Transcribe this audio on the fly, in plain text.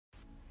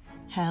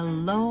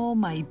Hello,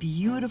 my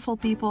beautiful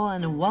people,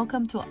 and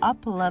welcome to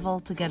Up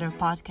Level Together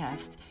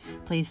podcast.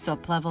 Place to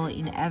up level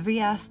in every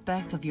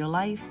aspect of your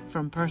life,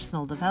 from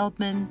personal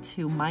development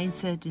to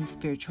mindset and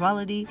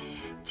spirituality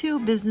to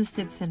business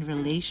tips and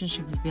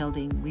relationships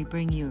building. We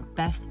bring you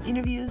best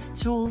interviews,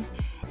 tools,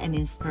 and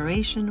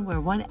inspiration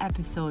where one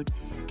episode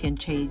can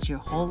change your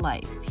whole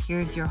life.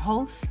 Here's your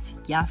host,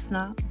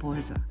 Jasna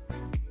Borza.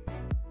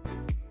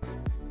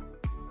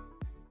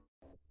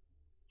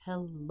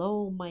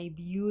 Hello, my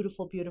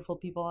beautiful, beautiful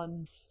people.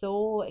 I'm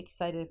so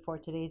excited for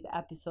today's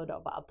episode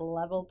of Up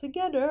Level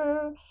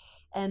Together.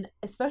 And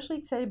especially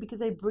excited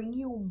because I bring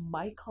you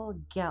Michael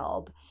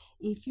Gelb.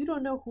 If you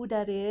don't know who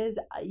that is,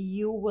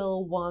 you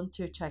will want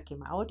to check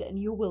him out and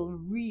you will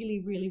really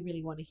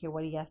want to hear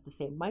what he has to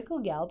say. Michael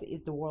Gelb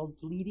is the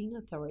world's leading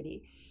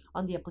authority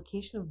on the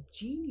application of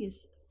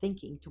genius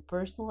thinking to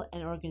personal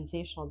and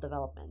organizational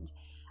development.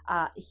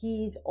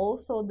 He's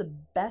also the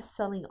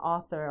best-selling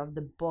author of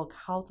the book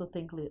How to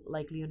Think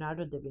Like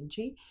Leonardo da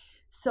Vinci.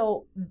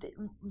 So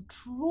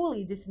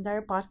truly, this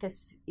entire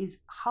podcast is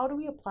how do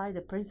we apply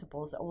the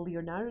principles of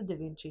Leonardo da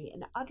Vinci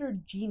and other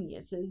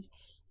geniuses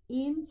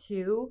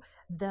into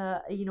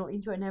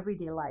into an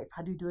everyday life.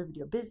 How do you do it with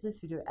your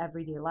business, with your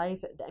everyday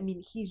life? I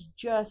mean, he's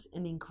just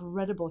an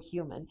incredible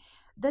human.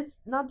 That's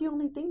not the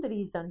only thing that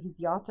he's done. He's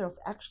the author of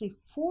actually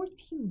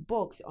 14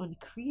 books on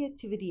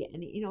creativity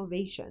and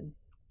innovation,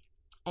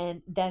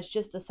 and that's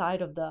just the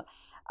side of the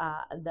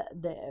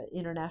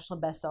international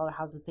bestseller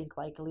How to Think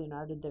Like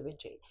Leonardo da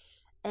Vinci.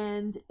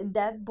 And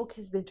that book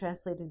has been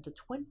translated into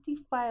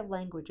 25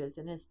 languages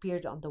and has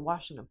appeared on the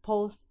Washington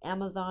Post,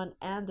 Amazon,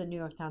 and the New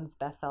York Times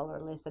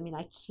bestseller list. I mean,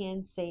 I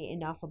can't say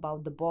enough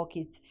about the book.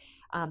 It's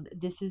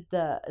this is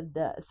the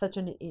such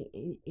an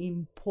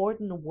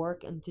important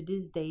work, and to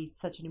this day,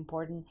 such an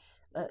important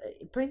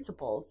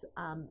principles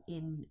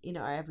in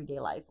our everyday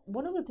life.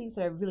 One of the things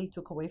that I really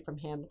took away from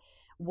him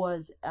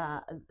was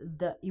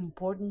the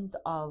importance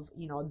of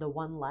the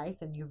one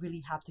life, and you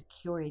really have to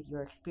curate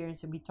your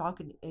experience. And we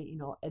talk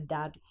at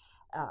that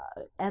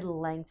at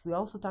length. We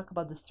also talk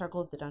about the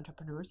struggles that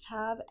entrepreneurs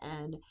have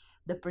and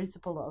the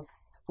principle of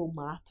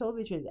sfumato,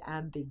 which is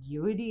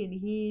ambiguity, and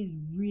he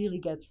really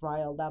gets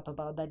riled up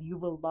about that. You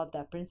will love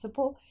that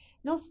principle.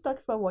 He also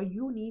talks about why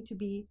you need to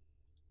be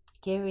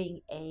carrying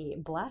a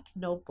black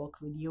notebook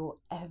with you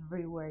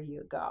everywhere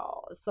you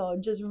go. So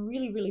just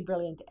really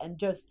brilliant, and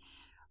just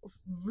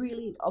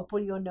really, I'll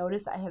put you on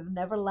notice, I have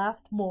never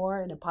laughed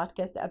more in a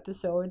podcast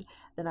episode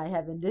than I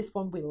have in this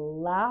one. We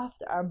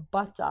laughed our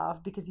butts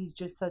off because he's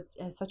just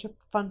has such a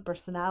fun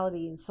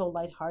personality and so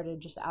lighthearted.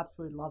 Just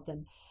absolutely loved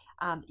him.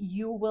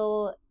 You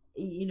will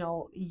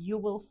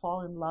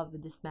fall in love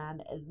with this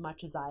man as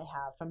much as I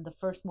have. From the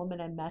first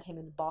moment I met him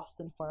in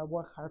Boston for a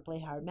Work Hard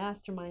Play Hard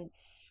mastermind,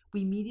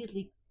 we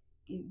immediately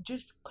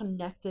just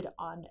connected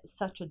on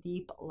such a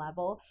deep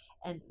level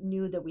and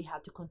knew that we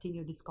had to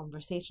continue this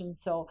conversation.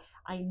 So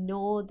I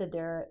know that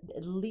there are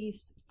at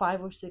least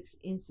 5 or 6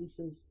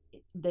 instances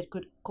that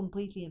could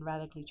completely and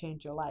radically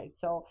change your life.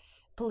 So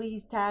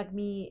please tag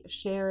me,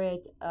 share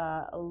it,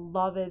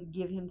 love it,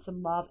 give him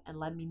some love, and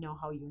let me know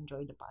how you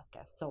enjoyed the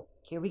podcast. So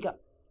here we go.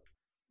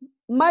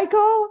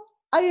 Michael,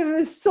 I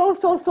am so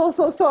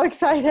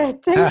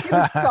excited. Thank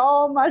you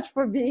so much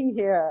for being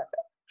here.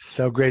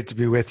 So great to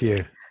be with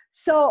you.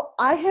 So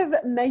I have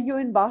met you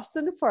in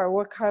Boston for a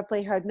Work Hard,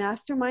 Play Hard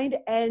mastermind,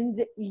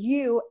 and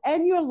you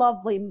and your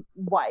lovely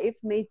wife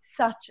made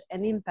such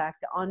an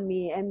impact on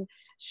me, and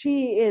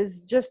she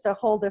is just a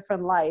whole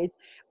different light.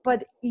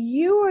 But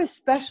you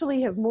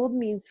especially have moved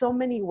me in so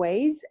many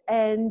ways,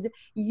 and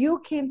you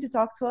came to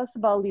talk to us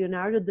about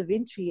Leonardo da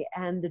Vinci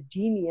and the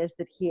genius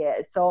that he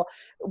is. So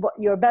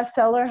your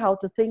bestseller, How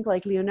to Think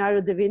Like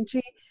Leonardo da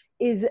Vinci,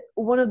 is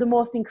one of the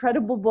most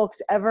incredible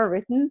books ever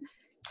written.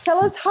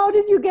 Tell us, how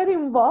did you get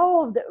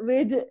involved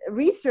with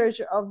research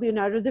of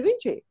Leonardo da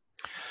Vinci?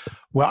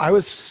 Well, I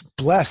was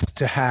blessed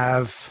to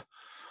have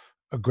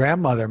a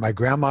grandmother, my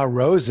grandma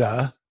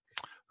Rosa,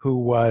 who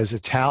was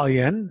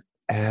Italian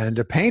and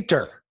a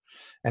painter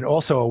and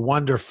also a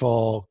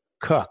wonderful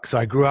cook. So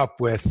I grew up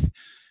with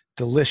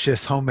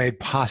delicious homemade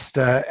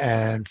pasta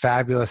and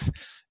fabulous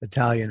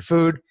Italian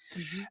food.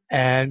 Mm-hmm.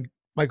 And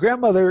my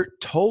grandmother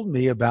told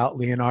me about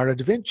Leonardo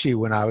da Vinci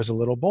when I was a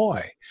little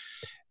boy.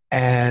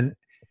 And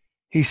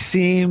he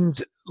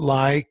seemed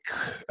like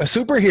a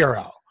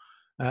superhero.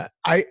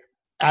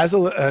 As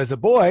a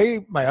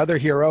boy, my other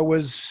hero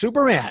was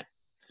Superman.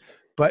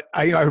 But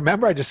I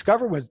remember I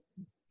discovered when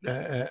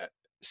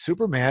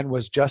Superman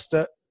was just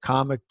a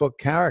comic book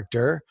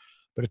character,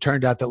 but it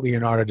turned out that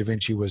Leonardo da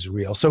Vinci was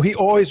real. So he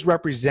always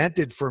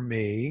represented for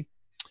me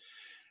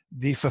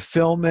the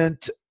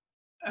fulfillment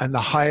and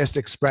the highest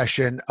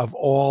expression of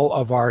all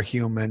of our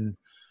human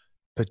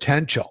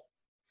potential.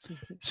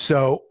 Mm-hmm.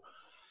 So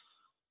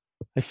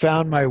I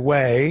found my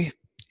way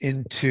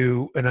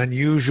into an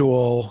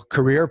unusual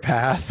career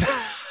path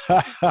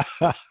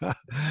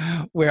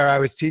where I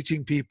was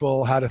teaching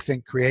people how to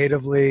think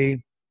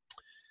creatively.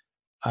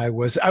 I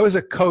was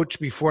a coach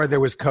before there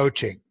was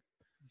coaching.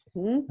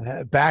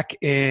 Mm-hmm. Back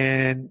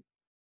in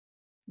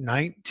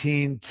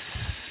 19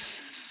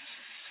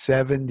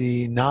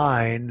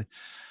 1979,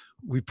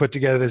 we put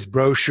together this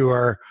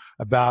brochure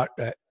about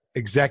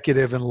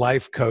executive and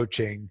life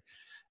coaching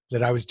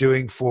that I was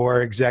doing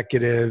for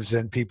executives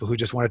and people who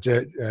just wanted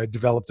to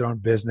develop their own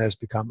business,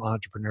 become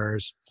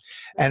entrepreneurs.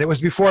 And it was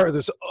before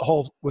this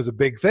whole was a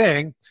big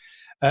thing.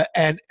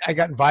 And I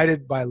got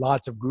invited by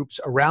lots of groups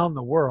around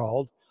the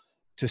world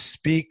to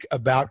speak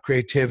about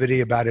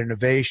creativity, about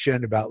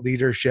innovation, about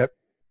leadership.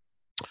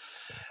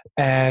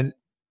 And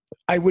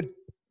I would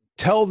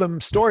tell them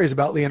stories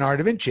about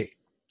Leonardo da Vinci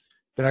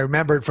that I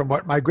remembered from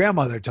what my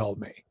grandmother told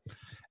me.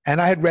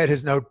 And I had read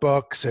his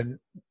notebooks and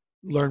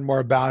learned more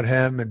about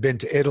him and been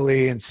to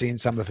Italy and seen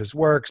some of his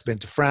works, been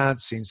to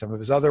France, seen some of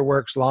his other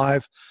works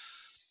live.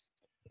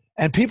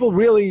 And people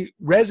really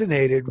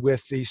resonated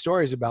with the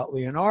stories about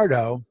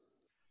Leonardo.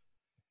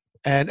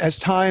 And as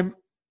time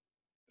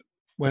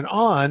went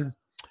on,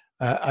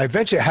 I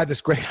eventually had this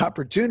great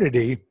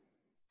opportunity.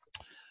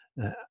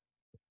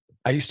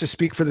 I used to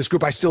speak for this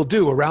group, I still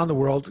do, around the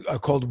world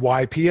called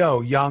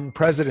YPO, Young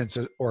Presidents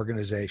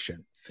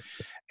Organization.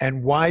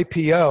 And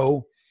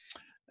YPO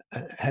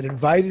had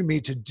invited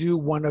me to do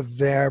one of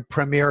their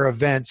premier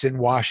events in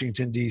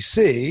Washington,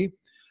 D.C.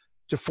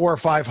 to 400 or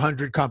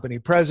 500 company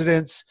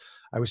presidents.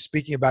 I was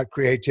speaking about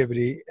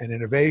creativity and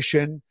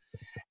innovation.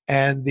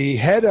 And the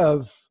head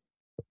of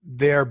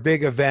their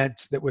big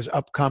event that was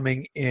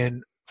upcoming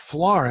in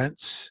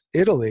Florence,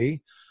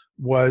 Italy,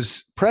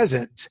 was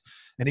present.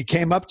 And he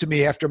came up to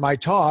me after my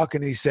talk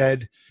and he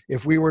said,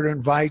 if we were to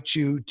invite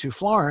you to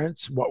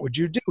Florence, what would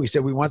you do? He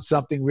said, we want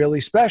something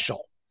really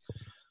special.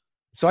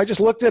 So I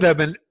just looked at him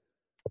and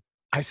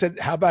I said,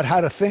 how about how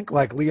to think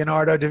like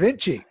Leonardo da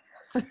Vinci?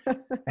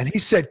 And he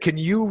said, can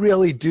you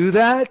really do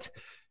that?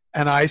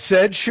 And I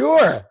said,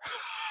 sure.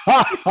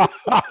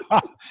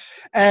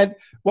 And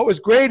what was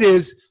great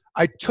is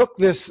I took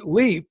this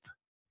leap,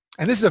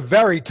 and this is a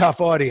very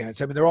tough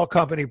audience. I mean, they're all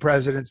company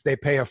presidents. They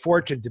pay a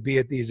fortune to be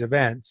at these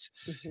events.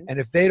 Mm-hmm. And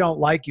if they don't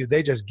like you,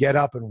 they just get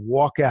up and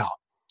walk out.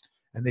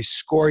 And they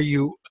score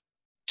you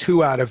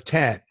 2 out of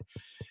 10.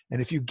 And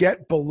if you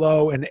get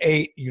below an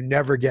 8, you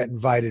never get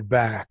invited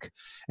back.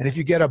 And if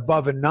you get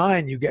above a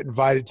 9, you get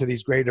invited to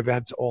these great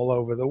events all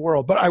over the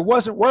world. But I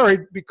wasn't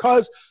worried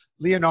because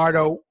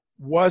Leonardo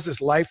was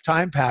this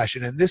lifetime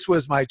passion. And this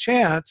was my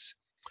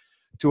chance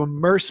to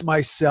immerse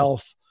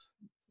myself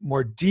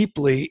more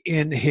deeply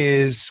in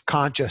his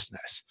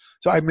consciousness.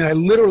 So, I mean, I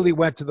literally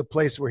went to the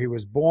place where he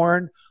was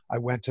born. I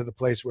went to the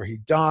place where he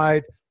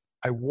died.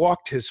 I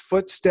walked his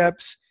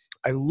footsteps.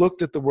 I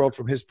looked at the world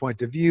from his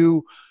point of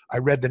view. I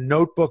read the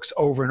notebooks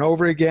over and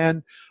over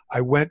again.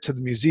 I went to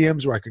the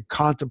museums where I could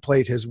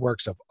contemplate his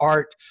works of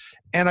art.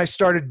 And I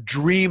started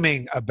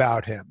dreaming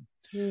about him.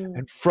 Mm.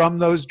 And from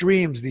those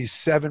dreams, these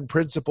 7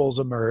 principles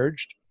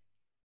emerged.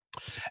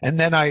 And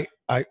then I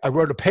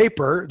wrote a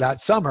paper that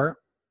summer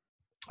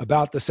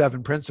about the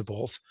 7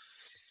 principles,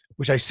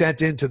 which I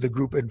sent into the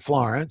group in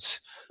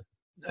Florence.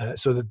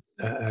 So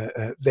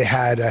that they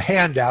had a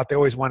handout. They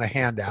always want a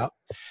handout.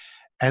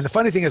 And the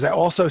funny thing is I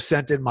also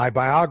sent in my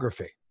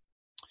biography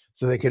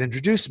so they could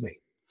introduce me.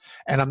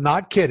 And I'm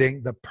not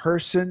kidding. The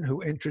person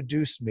who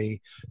introduced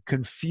me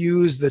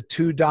confused the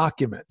 2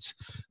 documents,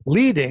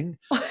 leading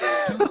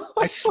to,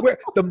 I swear,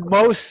 the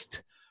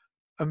most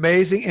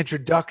amazing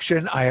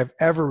introduction I have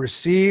ever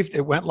received.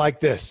 It went like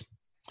this.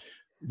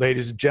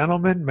 Ladies and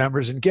gentlemen,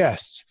 members and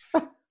guests,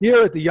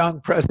 here at the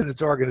Young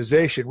Presidents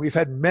Organization, we've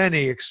had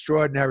many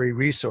extraordinary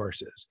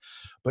resources,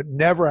 but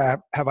never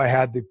have I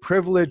had the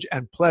privilege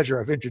and pleasure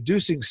of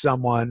introducing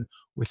someone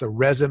with a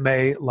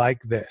resume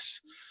like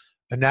this.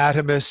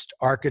 Anatomist,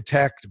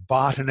 architect,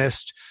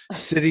 botanist,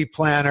 city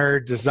planner,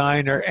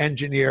 designer,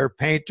 engineer,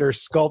 painter,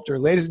 sculptor.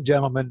 Ladies and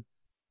gentlemen,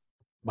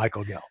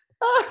 Michael Gelb.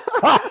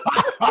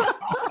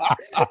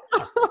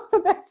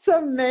 That's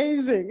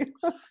amazing.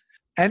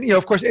 And, you know,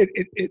 of course,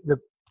 the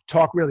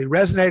talk really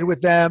resonated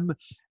with them.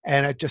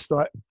 And I just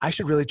thought, I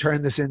should really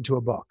turn this into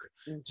a book.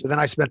 Mm-hmm. So then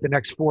I spent the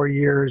next 4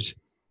 years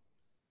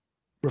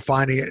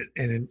refining it.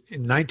 And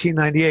in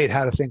 1998,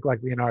 How to Think Like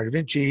Leonardo da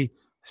Vinci,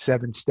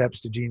 7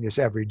 Steps to Genius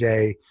Every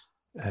Day,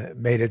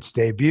 made its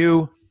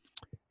debut.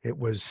 It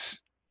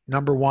was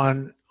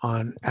 #1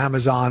 on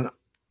Amazon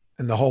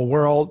in the whole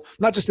world,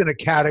 not just in a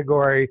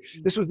category.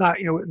 This was not,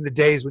 you know, in the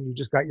days when you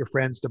just got your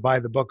friends to buy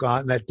the book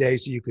on that day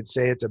so you could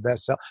say it's a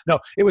bestseller. No,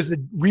 it was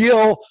the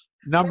real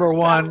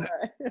 #1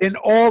 in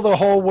all the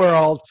whole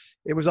world.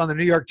 It was on the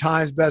New York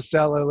Times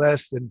bestseller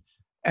list,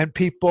 and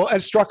people,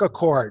 it struck a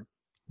chord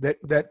that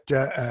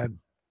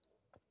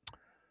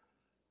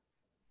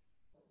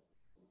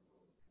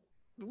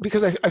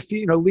because I feel,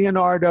 you know,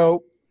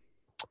 Leonardo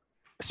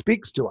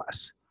speaks to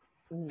us.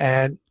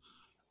 And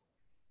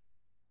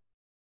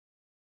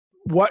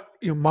what,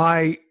 you know,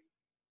 my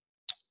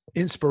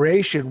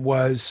inspiration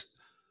was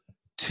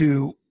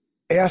to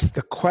ask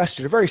the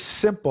question, a very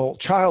simple,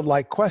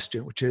 childlike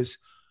question, which is,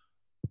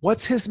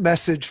 what's his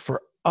message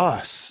for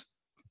us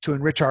to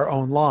enrich our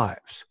own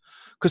lives?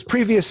 Because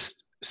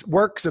previous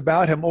works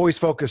about him always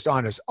focused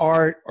on his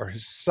art or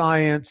his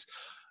science,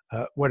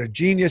 what a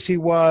genius he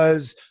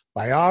was,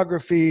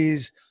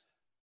 biographies.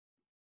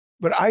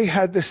 but I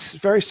had this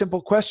very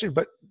simple question,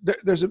 but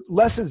there's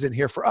lessons in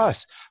here for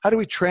us. How do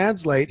we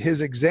translate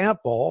his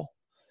example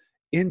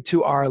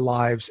into our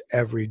lives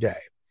every day?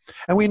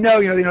 And we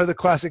know, the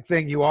classic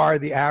thing, you are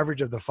the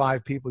average of the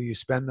 5 people you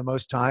spend the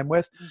most time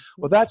with.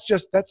 Well,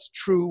 that's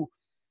true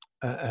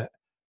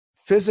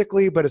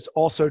physically, but it's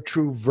also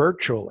true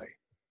virtually,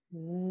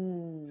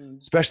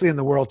 especially in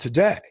the world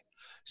today.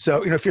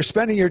 So, if you're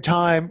spending your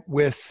time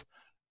with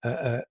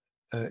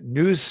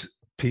news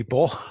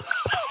people,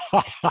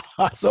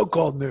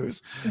 so-called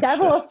news, that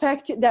will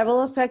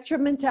affect your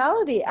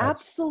mentality.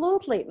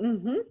 Absolutely.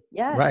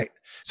 Yes. Right.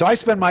 So I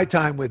spend my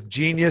time with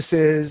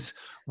geniuses,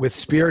 with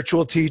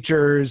spiritual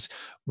teachers,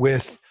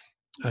 with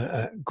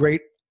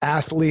great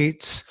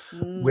athletes,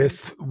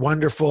 with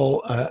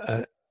wonderful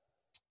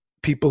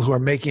people who are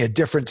making a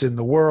difference in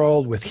the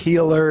world, with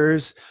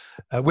healers,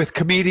 with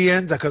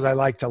comedians, because I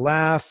like to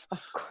laugh,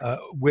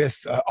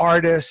 with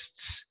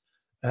artists.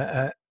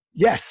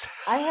 Yes.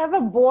 I have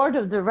a board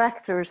of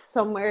directors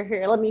somewhere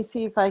here. Let me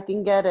see if I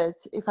can get it,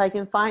 if I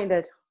can find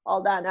it.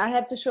 Hold on. I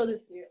have to show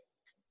this to you.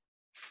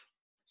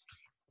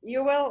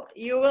 You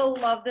will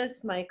love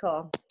this,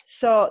 Michael.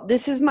 So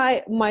this is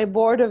my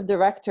board of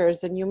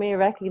directors, and you may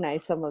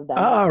recognize some of them.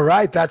 Oh,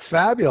 right. That's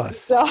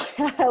fabulous. So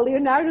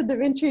Leonardo da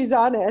Vinci is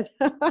on it.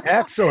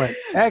 Excellent.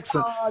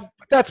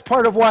 That's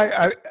part of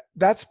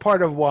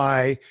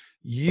why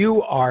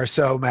you are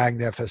so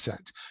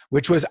magnificent,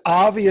 which was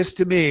obvious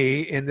to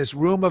me in this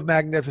room of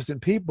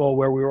magnificent people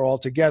where we were all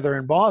together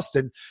in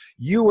Boston.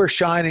 You were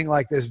shining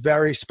like this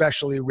very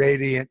specially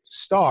radiant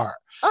star.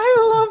 I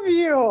love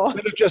you.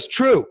 But it's just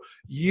true.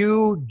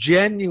 You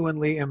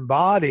genuinely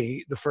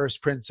embody the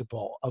first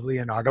principle of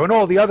Leonardo and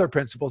all the other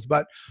principles,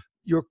 but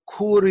your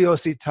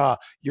curiosità,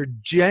 your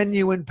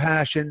genuine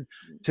passion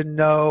to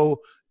know,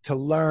 to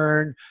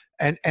learn,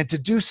 and to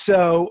do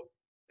so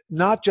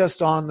not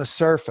just on the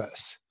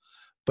surface,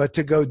 but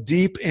to go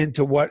deep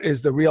into what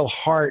is the real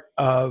heart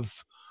of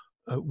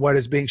what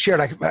is being shared.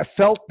 I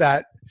felt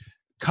that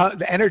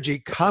the energy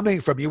coming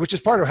from you, which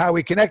is part of how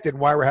we connected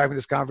and why we're having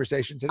this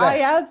conversation today.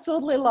 I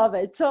absolutely love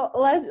it. So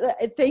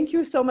thank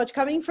you so much.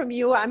 Coming from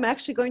you, I'm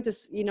actually going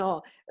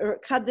to,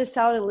 cut this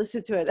out and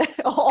listen to it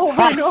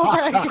over and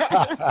over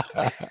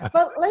again.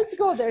 But let's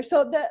go there.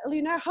 So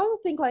how to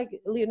think like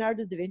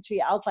Leonardo da Vinci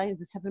outlines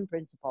the 7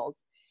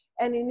 principles.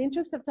 And in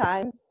interest of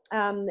time,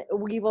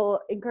 we will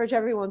encourage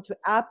everyone to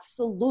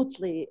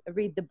absolutely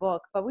read the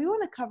book, but we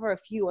want to cover a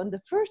few. And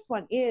the first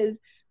one is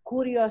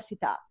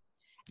curiosità.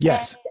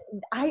 Yes.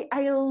 And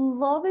I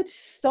love it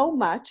so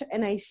much.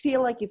 And I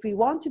feel like if we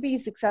want to be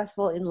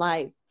successful in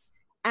life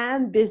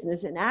and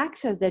business and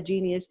access that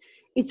genius,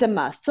 it's a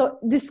must. So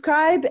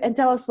describe and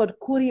tell us what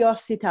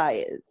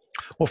curiosità is.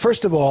 Well,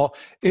 first of all,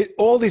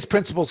 all these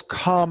principles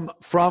come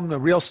from the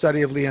real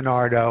study of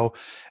Leonardo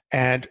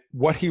and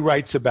what he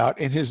writes about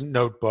in his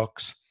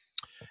notebooks.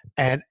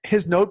 And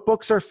his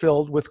notebooks are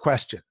filled with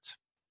questions.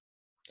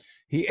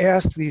 He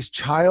asks these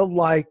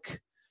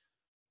childlike,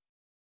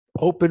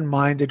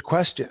 open-minded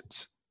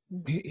questions.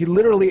 He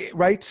literally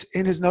writes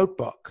in his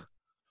notebook,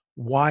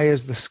 "Why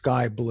is the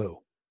sky blue?"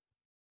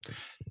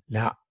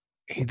 Now,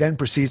 he then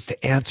proceeds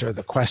to answer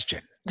the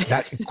question.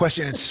 That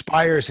question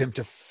inspires him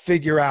to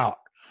figure out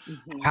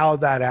how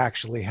that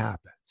actually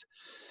happens.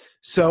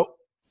 So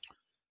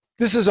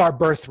this is our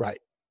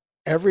birthright.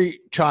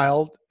 Every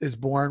child is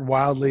born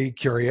wildly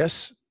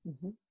curious.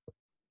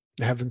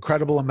 They have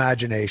incredible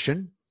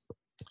imagination.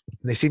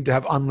 And they seem to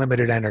have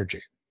unlimited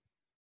energy.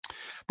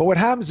 But what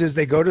happens is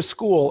they go to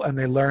school and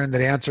they learn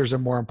that answers are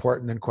more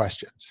important than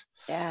questions.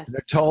 Yes.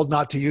 They're told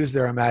not to use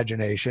their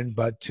imagination,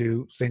 but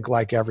to think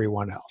like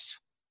everyone else.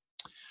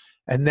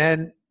 And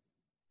then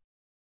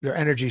their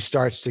energy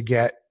starts to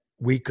get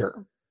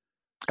weaker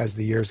as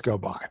the years go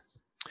by.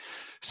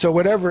 So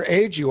whatever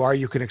age you are,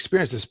 you can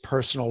experience this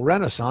personal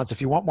renaissance.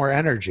 If you want more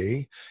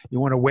energy, you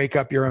want to wake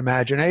up your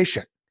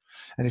imagination.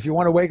 And if you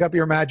want to wake up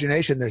your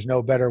imagination, there's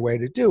no better way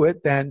to do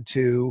it than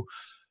to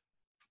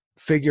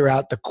figure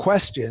out the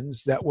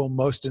questions that will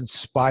most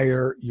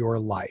inspire your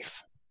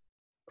life.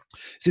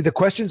 See, the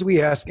questions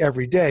we ask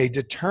every day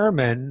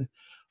determine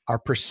our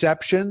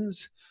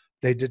perceptions.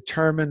 They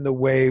determine the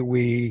way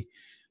we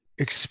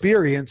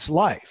experience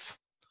life.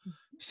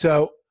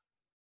 So,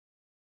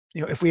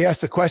 if we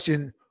ask the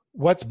question,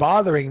 what's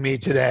bothering me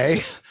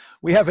today?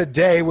 We have a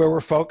day where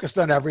we're focused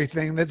on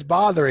everything that's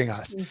bothering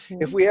us.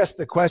 If we ask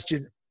the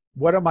question,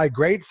 what am I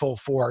grateful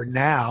for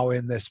now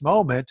in this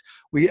moment?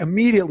 We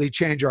immediately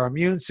change our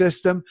immune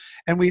system.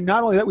 And we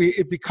not only that,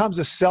 it becomes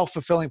a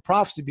self-fulfilling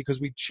prophecy because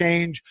we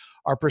change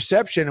our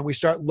perception and we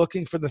start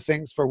looking for the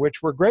things for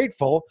which we're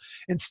grateful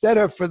instead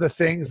of for the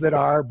things that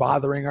are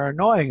bothering or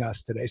annoying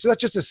us today. So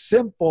that's just a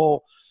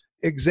simple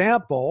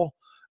example,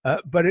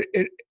 but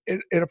it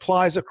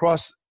applies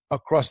across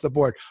the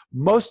board.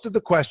 Most of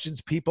the questions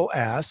people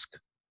ask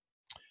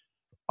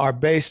are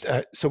based,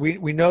 so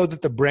we know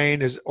that the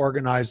brain is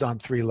organized on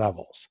 3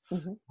 levels.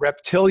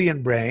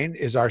 Reptilian brain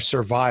is our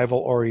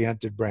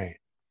survival-oriented brain.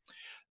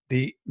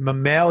 The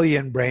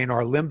mammalian brain,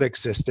 or limbic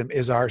system,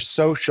 is our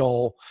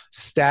social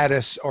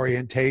status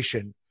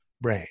orientation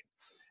brain.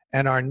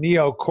 and our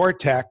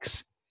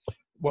neocortex,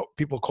 what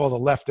people call the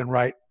left and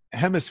right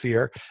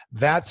hemisphere,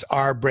 that's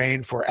our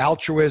brain for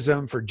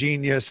altruism, for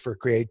genius, for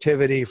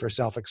creativity, for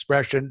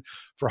self-expression,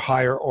 for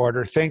higher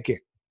order thinking.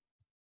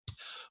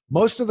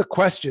 Most of the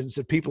questions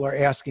that people are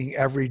asking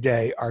every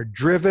day are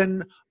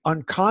driven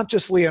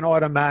unconsciously and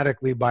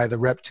automatically by the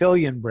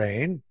reptilian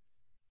brain.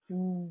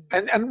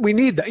 And we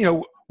need that. You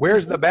know,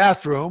 where's the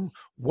bathroom?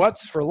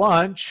 What's for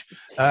lunch?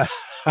 Yeah.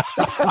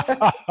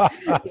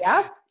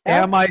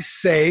 Am I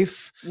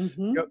safe?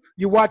 Mm-hmm.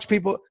 You watch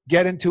people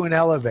get into an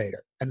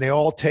elevator and they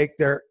all take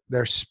their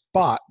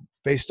spot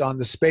based on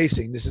the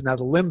spacing. This is now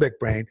the limbic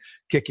brain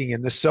kicking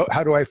in. So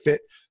how do I fit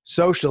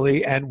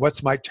socially, and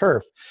what's my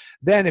turf?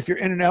 Then if you're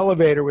in an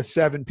elevator with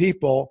 7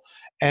 people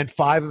and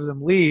 5 of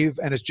them leave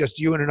and it's just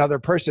you and another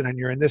person and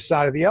you're in this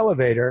side of the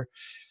elevator,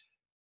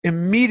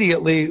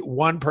 immediately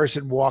one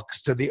person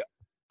walks to the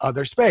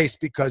other space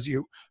because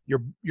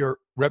your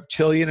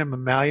reptilian and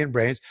mammalian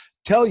brains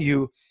tell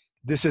you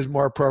this is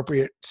more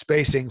appropriate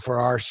spacing for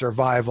our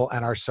survival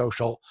and our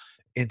social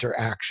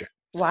interaction.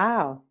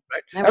 Wow.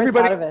 Right? Never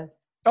Everybody, thought of it.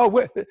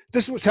 oh,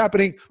 this is what's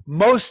happening.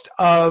 Most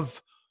of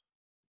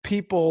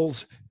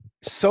people's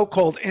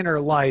so-called inner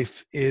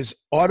life is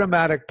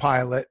automatic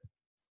pilot,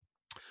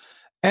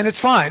 and it's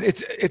fine.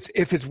 It's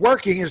if it's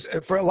working,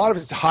 for a lot of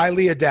it, it's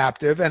highly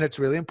adaptive, and it's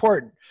really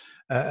important.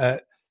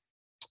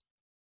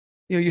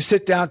 You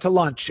sit down to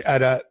lunch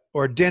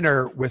or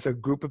dinner with a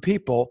group of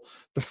people.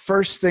 The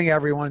first thing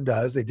everyone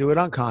does, they do it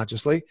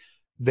unconsciously,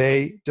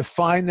 they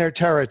define their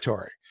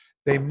territory.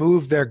 They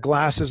move their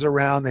glasses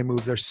around, they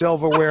move their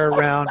silverware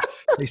around,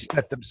 they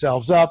set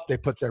themselves up, they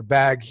put their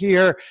bag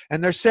here,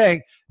 and they're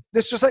saying,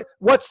 this just like,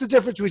 what's the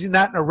difference between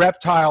that and a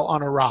reptile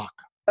on a rock?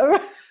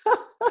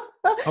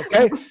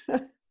 Okay?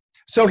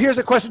 So here's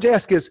a question to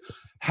ask is,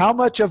 how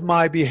much of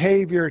my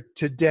behavior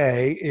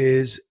today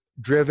is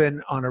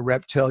driven on a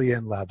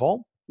reptilian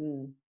level?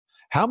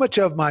 How much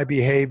of my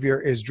behavior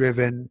is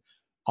driven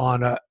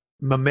on a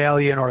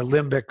mammalian or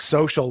limbic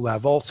social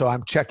level? So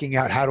I'm checking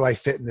out, how do I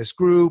fit in this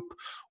group?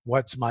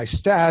 What's my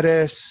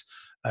status?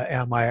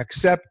 Am I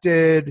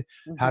accepted?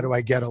 How do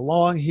I get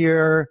along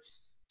here?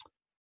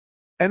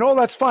 And all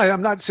that's fine.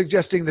 I'm not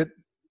suggesting that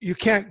you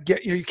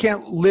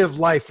can't live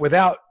life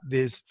without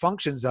these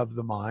functions of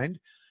the mind.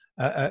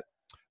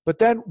 But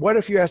then what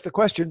if you ask the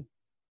question,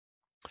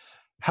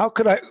 how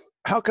could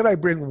I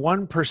bring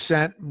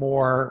 1%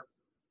 more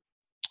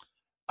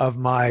of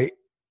my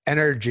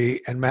energy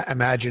and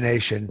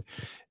imagination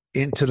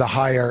into the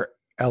higher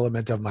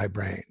element of my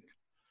brain?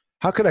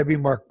 How could I be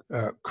more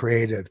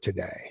creative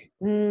today?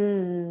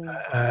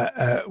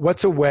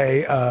 What's a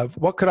way of,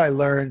 what could I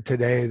learn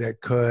today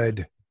that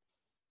could,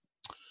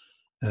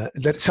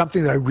 that's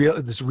something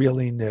that that's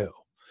really new?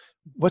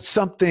 What's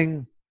some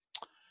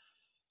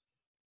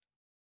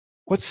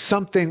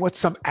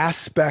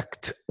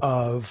aspect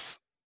of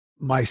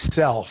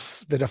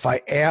myself that if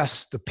I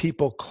asked the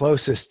people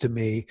closest to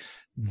me,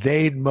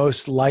 they'd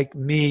most like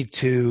me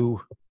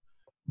to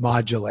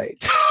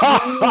modulate?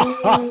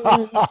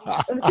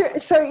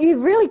 So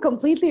you've really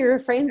completely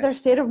reframed our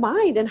state of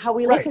mind and how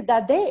we look at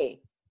that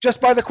day.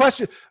 Just by the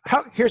question.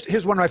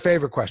 Here's one of my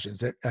favorite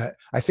questions that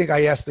I think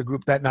I asked the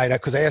group that night,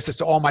 because I asked this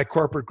to all my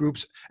corporate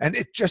groups, and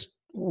it just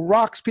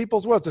rocks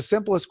people's world. It's the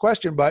simplest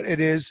question, but it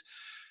is,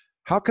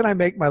 how can I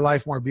make my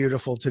life more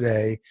beautiful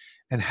today?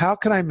 And how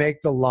can I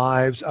make the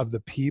lives of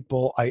the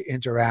people I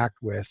interact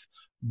with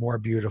more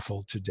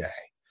beautiful today?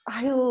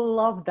 I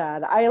love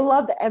that. I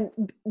love that. And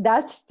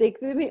that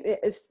sticks with me.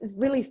 It's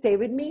really stayed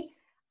with me.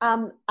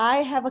 I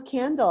have a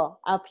candle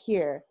up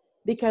here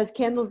because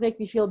candles make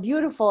me feel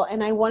beautiful.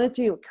 And I wanted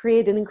to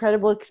create an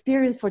incredible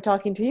experience for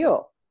talking to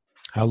you.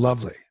 How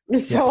lovely.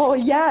 So,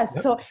 yes.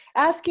 Yep. So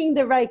asking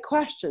the right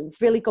questions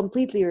really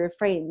completely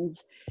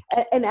reframes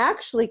and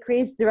actually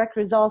creates direct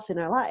results in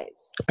our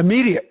lives.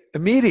 Immediate.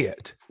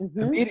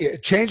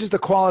 It changes the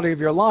quality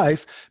of your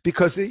life,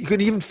 because you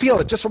can even feel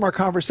it just from our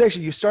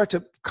conversation. You start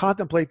to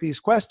contemplate these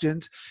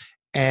questions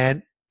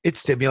and it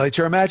stimulates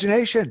your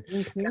imagination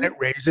and it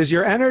raises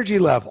your energy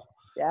level.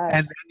 Yes.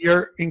 And then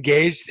you're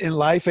engaged in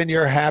life and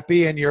you're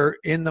happy and you're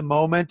in the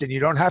moment, and you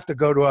don't have to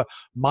go to a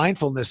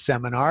mindfulness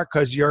seminar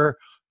because you're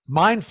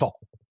mindful.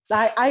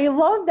 I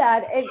love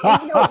that. And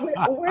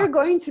we're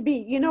going to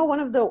be, one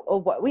of the,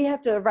 we have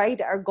to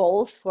write our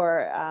goals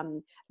for,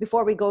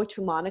 before we go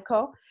to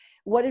Monaco.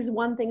 What is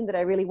one thing that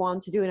I really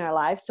want to do in our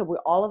lives? So we're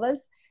all of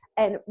us.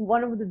 And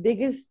one of the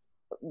biggest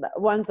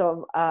ones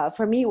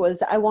for me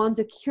was, I want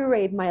to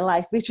curate my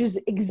life, which is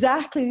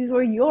exactly, these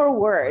were your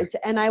words.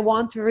 And I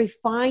want to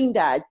refine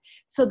that.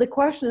 So the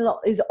question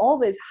is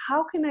always,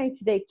 how can I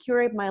today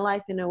curate my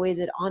life in a way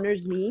that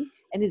honors me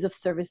and is of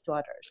service to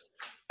others?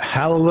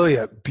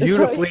 Hallelujah.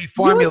 Beautifully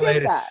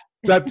formulated.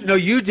 But no,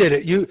 you did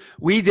it.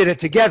 We did it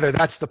together.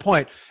 That's the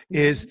point,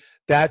 is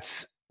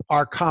that's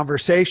our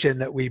conversation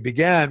that we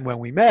began when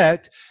we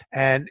met,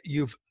 and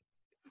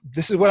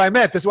this is what I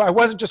meant. This is why I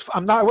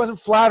wasn't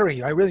flattering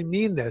you. I really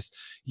mean this.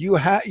 You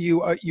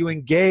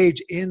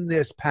engage in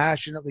this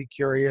passionately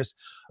curious,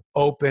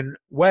 open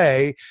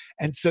way.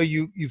 And so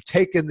you've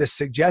taken the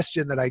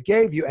suggestion that I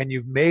gave you and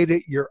you've made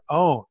it your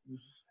own.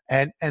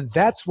 And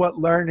that's what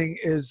learning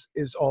is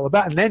all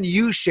about. And then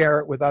you share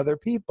it with other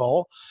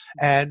people.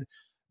 And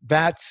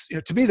that's,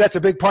 to me, that's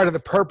a big part of the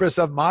purpose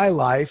of my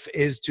life,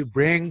 is to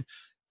bring,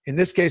 in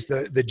this case,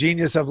 the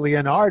genius of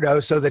Leonardo,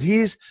 so that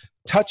he's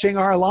touching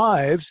our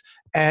lives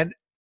and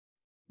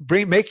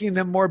making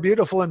them more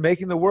beautiful and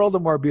making the world a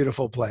more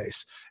beautiful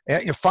place.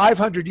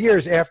 500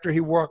 years after he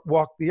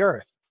walked the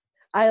earth.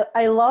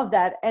 I love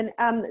that. And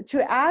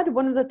to add,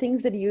 one of the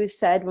things that you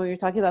said when you're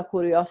talking about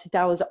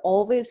curiosità was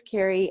always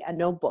carry a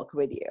notebook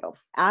with you.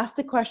 Ask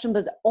the question,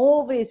 but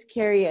always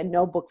carry a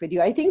notebook with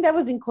you. I think that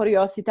was in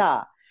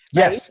curiosità.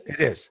 Right? Yes, it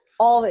is.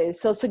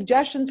 Always. So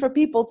suggestions for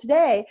people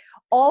today,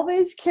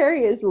 always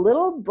carry a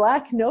little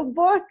black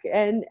notebook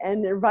and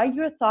write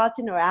your thoughts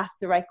in or ask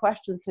the right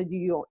questions so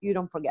you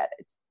don't forget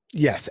it.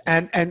 Yes.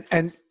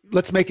 And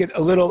let's make it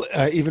a little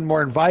even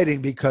more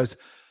inviting, because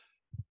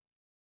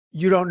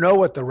you don't know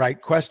what the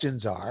right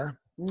questions are.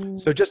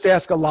 So just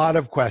ask a lot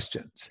of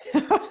questions.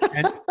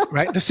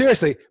 Right? No,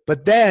 seriously.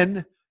 But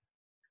then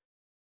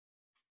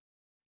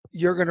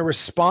you're going to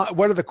respond.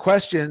 What are the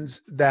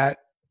questions that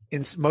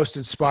most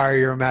inspire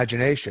your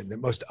imagination, that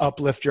most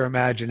uplift your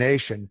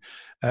imagination,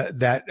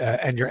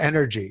 and your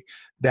energy,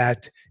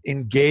 that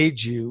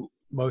engage you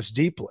most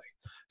deeply?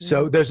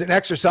 So there's an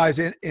exercise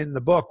in the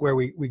book where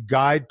we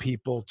guide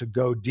people to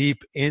go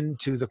deep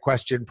into the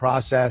question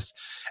process.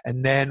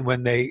 And then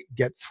when they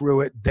get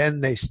through it,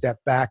 then they step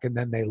back and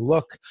then they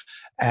look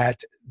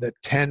at the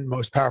 10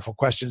 most powerful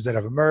questions that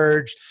have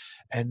emerged.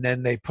 And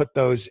then they put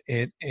those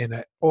in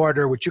an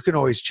order, which you can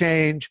always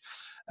change.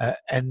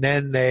 And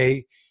then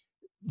that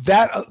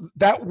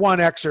one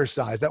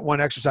exercise in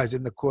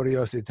the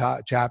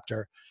Curiosità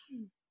chapter,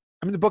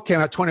 I mean, the book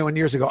came out 21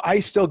 years ago. I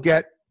still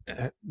get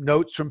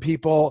notes from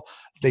people.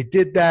 They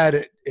did that.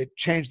 It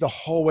changed the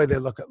whole way they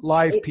look at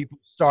life. People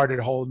started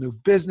whole new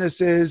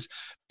businesses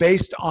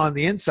based on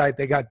the insight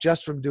they got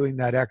just from doing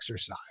that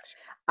exercise.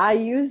 I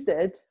used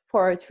it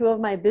for 2 of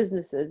my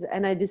businesses,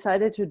 and I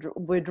decided to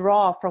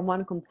withdraw from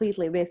one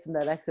completely based on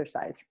that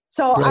exercise.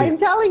 So Brilliant. I'm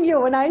telling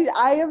you, when I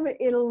am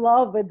in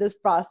love with this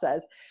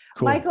process.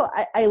 Cool. Michael,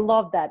 I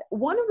love that.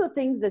 One of the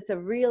things that's a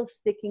real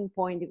sticking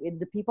point with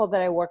the people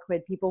that I work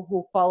with, people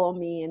who follow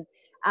me and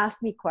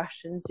ask me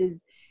questions,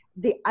 is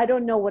I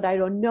don't know what I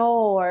don't know,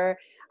 or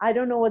I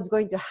don't know what's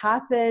going to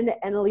happen.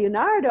 And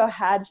Leonardo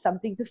had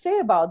something to say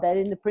about that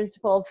in the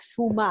principle of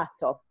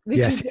sfumato.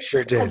 Yes, he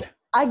sure did.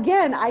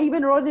 Again, I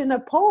even wrote in a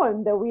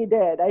poem that we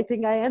did. I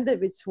think I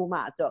ended with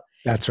sfumato.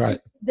 That's right.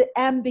 The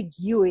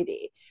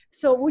ambiguity.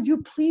 So would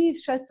you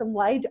please shed some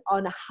light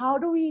on how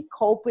do we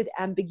cope with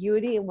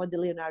ambiguity, and what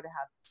did Leonardo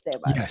have to say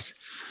about it? Yes.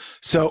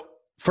 So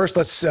first,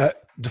 let's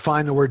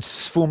define the word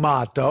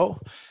sfumato.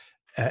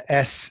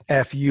 S-F-U-M-A-T-O.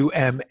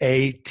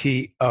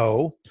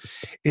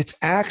 It's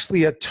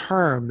actually a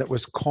term that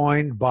was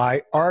coined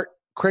by art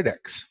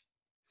critics.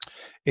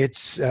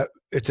 It's an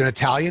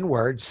Italian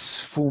word,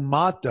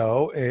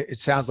 sfumato. It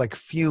sounds like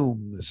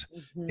fumes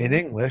in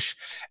English.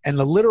 And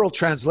the literal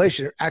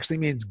translation actually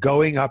means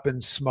going up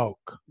in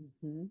smoke.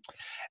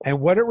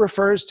 And what it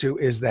refers to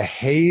is the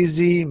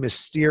hazy,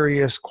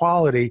 mysterious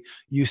quality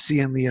you see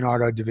in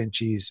Leonardo da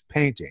Vinci's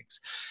paintings.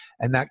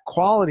 And that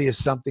quality is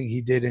something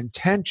he did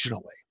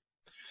intentionally,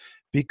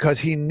 because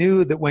he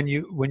knew that when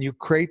you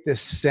create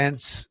this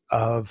sense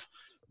of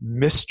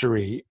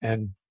mystery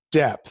and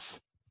depth,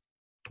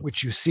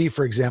 which you see,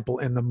 for example,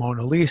 in the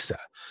Mona Lisa,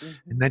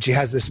 and then she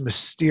has this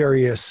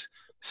mysterious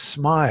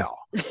smile,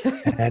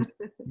 and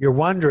you're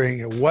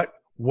wondering,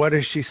 what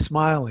is she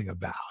smiling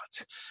about?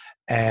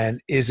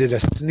 And is it a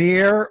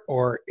sneer,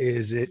 or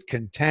is it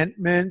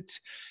contentment?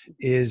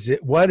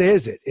 What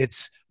is it?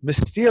 It's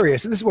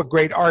mysterious. And this is what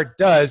great art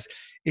does.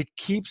 It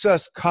keeps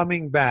us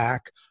coming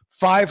back.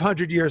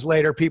 500 years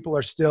later, people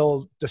are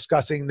still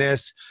discussing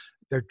this.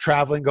 They're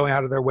traveling, going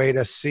out of their way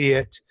to see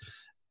it.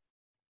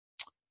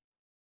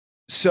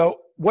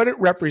 So what it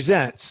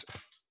represents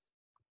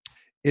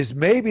is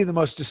maybe the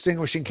most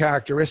distinguishing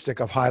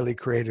characteristic of highly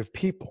creative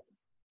people,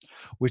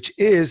 which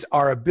is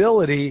our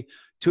ability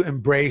to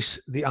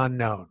embrace the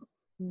unknown,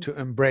 to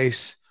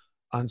embrace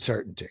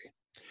uncertainty.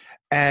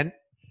 And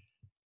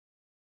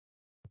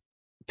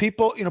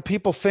people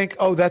think,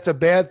 oh, that's a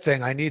bad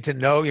thing. I need to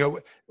know.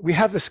 We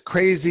have this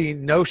crazy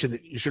notion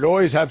that you should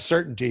always have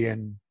certainty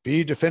and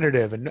be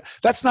definitive, and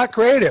that's not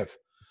creative.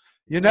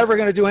 You're never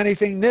going to do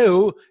anything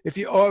new if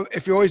you're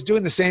always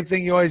doing the same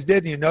thing you always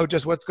did, and you know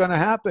just what's going to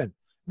happen.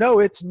 No,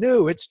 it's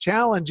new. It's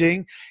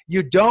challenging.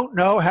 You don't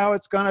know how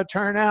it's going to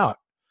turn out.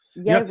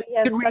 Yeah, we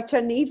have such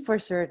a need for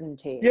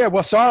certainty. Yeah,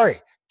 well,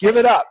 sorry. Give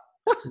it up.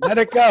 Let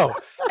it go.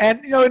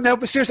 And, no,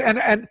 but seriously,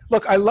 and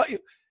look, I love you.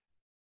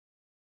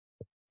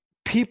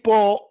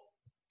 People,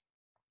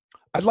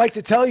 I'd like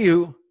to tell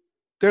you,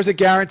 there's a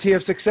guarantee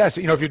of success.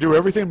 If you do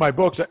everything in my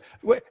books,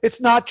 it's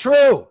not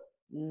true.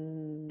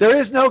 There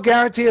is no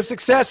guarantee of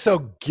success,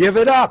 so give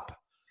it up.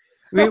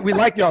 We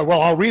like,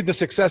 I'll read the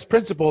success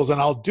principles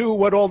and I'll do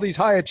what all these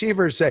high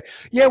achievers say.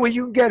 Yeah, well,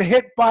 you can get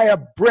hit by a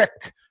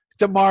brick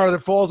tomorrow that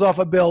falls off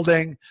a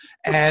building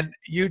and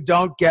you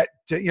don't get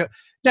to,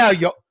 now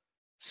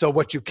so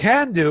what you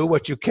can do,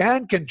 what you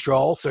can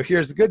control, so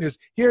here's the good news,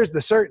 here's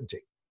the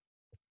certainty.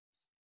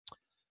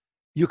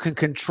 You can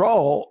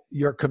control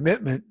your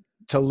commitment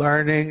to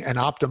learning and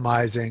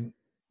optimizing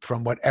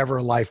from whatever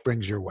life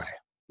brings your way.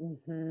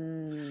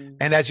 Mm-hmm.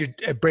 And as you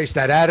embrace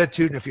that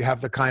attitude, and if you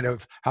have the kind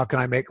of how can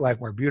I make life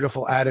more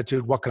beautiful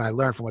attitude, what can I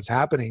learn from what's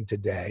happening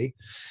today,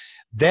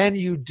 then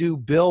you do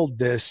build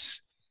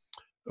this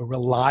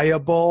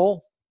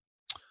reliable,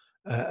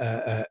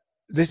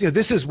 this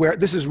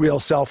is real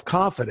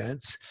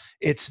self-confidence.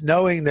 It's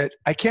knowing that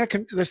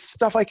there's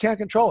stuff I can't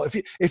control.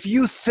 If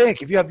you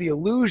have the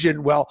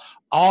illusion, well,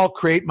 I'll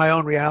create my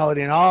own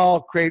reality and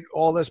I'll create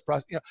all this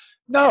process,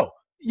 no,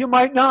 you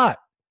might not.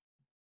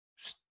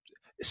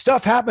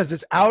 Stuff happens.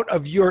 It's out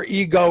of your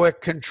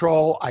egoic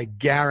control. I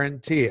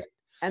guarantee it.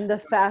 And the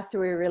faster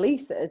we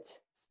release it,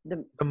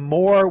 the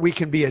more we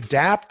can be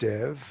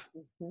adaptive.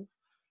 Mm-hmm.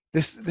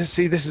 This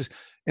is,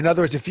 in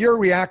other words, if you're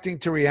reacting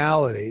to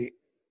reality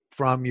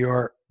from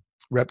your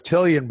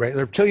reptilian brain,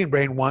 the reptilian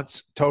brain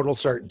wants total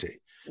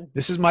certainty. Mm-hmm.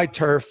 This is my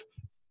turf.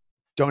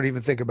 Don't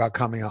even think about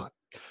coming on,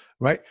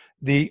 right?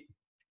 The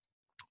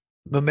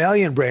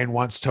mammalian brain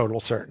wants total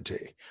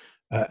certainty.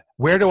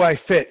 Where do I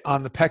fit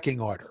on the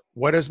pecking order?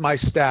 What is my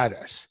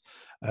status?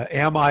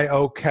 Am I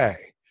okay?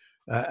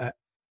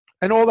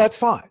 And all that's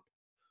fine.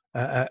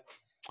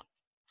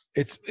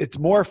 It's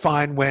more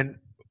fine when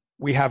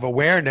we have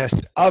awareness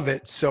of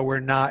it, so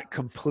we're not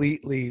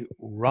completely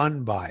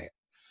run by it.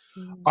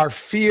 Mm-hmm. Our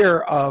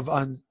fear of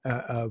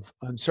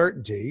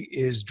uncertainty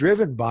is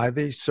driven by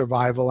the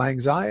survival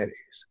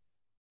anxieties.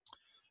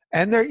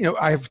 And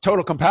I have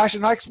total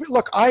compassion. I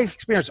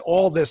experienced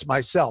all this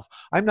myself.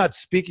 I'm not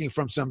speaking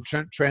from some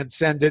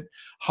transcendent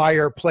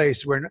higher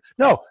place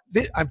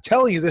I'm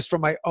telling you this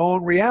from my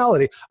own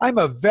reality. I'm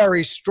a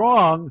very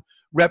strong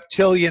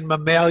reptilian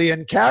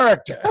mammalian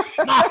character.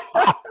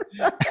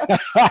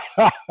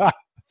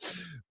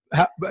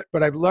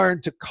 but I've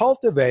learned to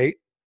cultivate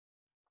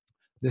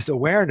this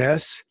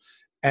awareness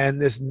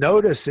and this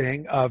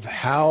noticing of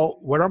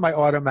what are my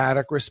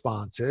automatic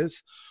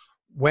responses.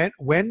 When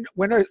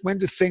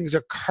do things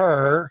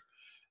occur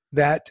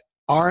that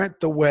aren't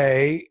the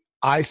way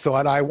I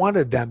thought I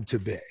wanted them to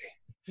be?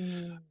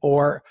 Mm.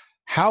 Or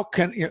how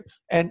can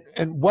and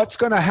what's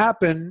going to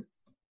happen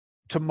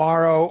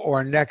tomorrow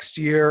or next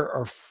year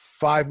or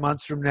 5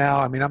 months from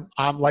now? I mean,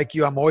 I'm like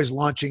you. I'm always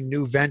launching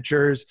new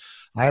ventures.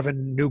 I have a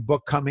new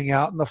book coming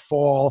out in the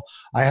fall.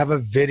 I have a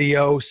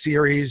video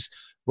series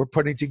we're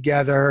putting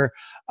together.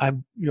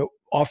 I'm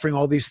offering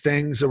all these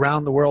things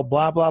around the world.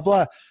 Blah blah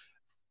blah.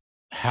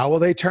 How will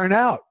they turn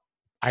out?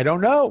 I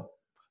don't know.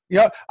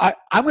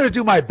 I'm going to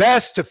do my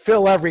best to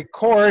fill every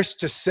course,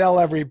 to sell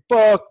every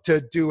book,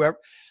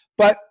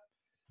 but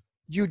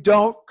you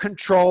don't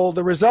control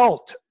the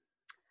result.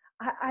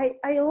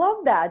 I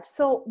love that.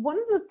 So one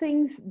of the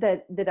things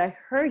that I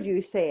heard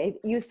you say,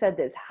 you said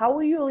this,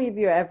 how you live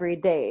your every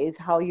day is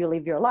how you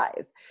live your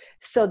life.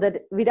 So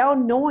that without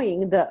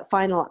knowing the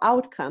final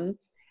outcome,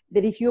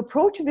 that if you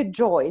approach with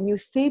joy and you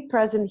stay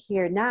present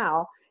here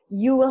now,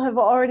 you will have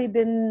already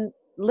been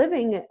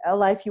living a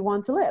life you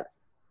want to live.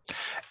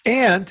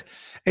 And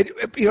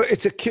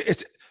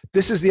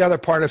this is the other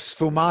part of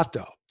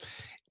sfumato,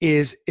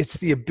 it's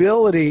the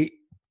ability,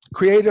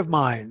 creative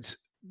minds,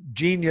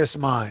 genius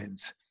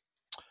minds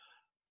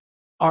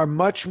are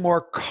much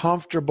more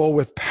comfortable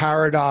with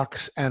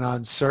paradox and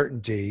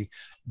uncertainty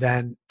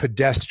than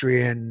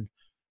pedestrian,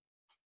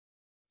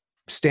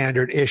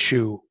 standard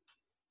issue,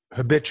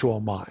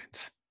 habitual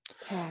minds.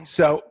 Okay.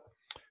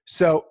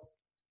 So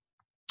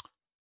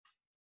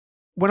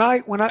when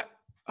I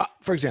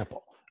for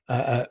example,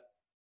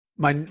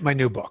 my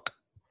new book,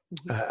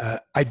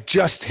 I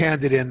just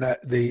handed in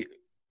the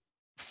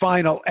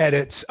final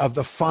edits of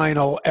the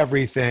final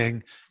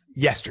everything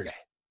yesterday.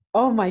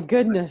 Oh my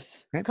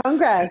goodness! Okay.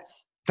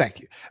 Congrats.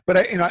 Thank you. But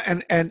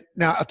and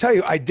now I'll tell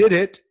you, I did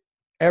it.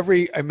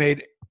 I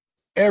made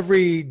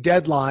every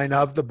deadline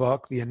of the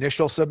book, the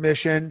initial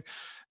submission,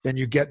 then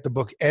you get the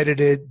book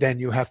edited, then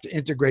you have to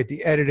integrate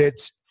the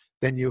edits,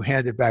 then you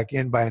hand it back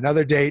in by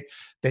another date,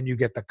 then you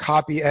get the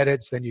copy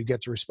edits, then you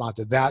get to respond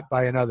to that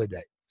by another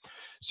date.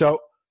 So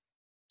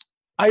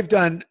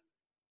I'm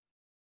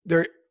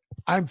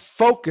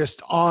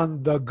focused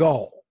on the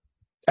goal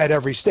at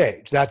every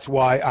stage. That's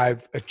why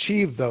I've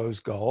achieved those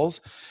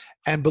goals.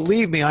 And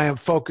believe me, I am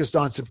focused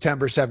on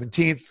September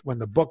 17th when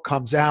the book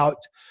comes out.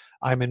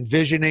 I'm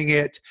envisioning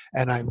it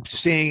and I'm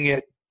seeing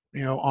it,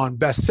 on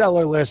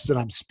bestseller lists, and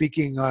I'm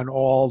speaking on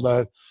all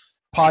the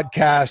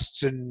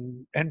podcasts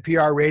and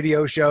NPR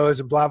radio shows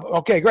and blah, blah.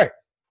 Okay, great.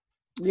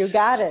 You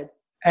got it.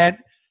 And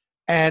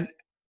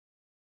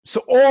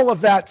so all of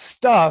that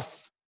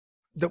stuff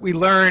that we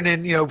learn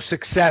in,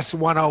 Success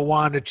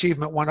 101,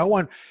 Achievement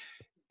 101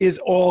 is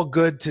all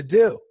good to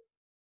do.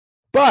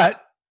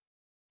 But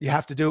you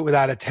have to do it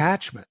without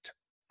attachment.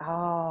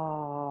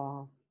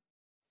 Oh,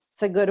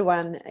 it's a good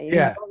one.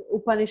 Yeah.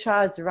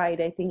 Upanishads,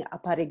 right? I think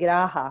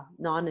aparigraha,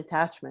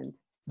 non-attachment.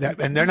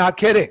 And they're not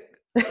kidding.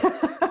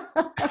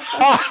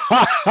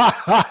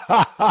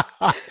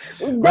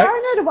 Right?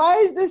 Darn it, why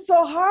is this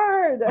so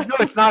hard? Oh, no,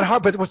 it's not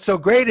hard. But what's so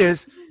great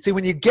is, see,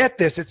 when you get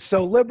this, it's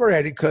so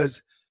liberating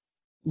because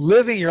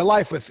living your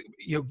life with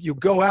you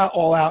go out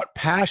all out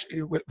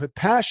passion with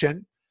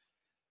passion,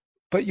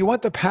 but you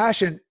want the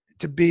passion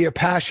to be a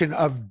passion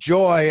of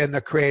joy and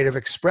the creative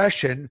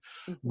expression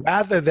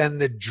rather than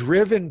the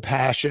driven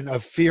passion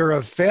of fear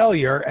of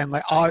failure. And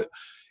like,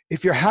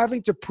 if you're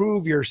having to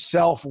prove your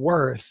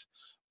self-worth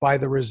by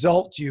the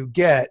result you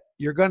get,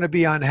 you're going to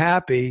be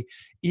unhappy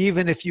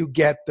even if you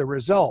get the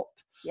result.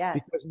 Yes.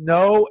 Because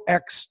no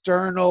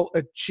external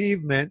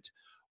achievement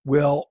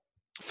will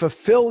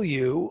fulfill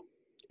you.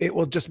 It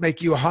will just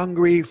make you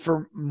hungry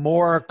for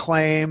more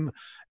acclaim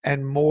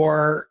and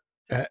more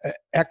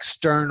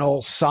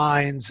external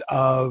signs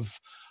of,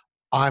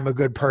 I'm a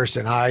good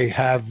person, I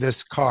have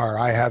this car,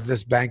 I have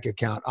this bank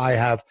account, I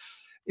have,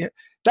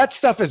 that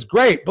stuff is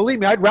great. Believe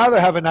me, I'd rather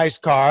have a nice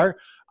car.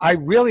 I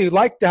really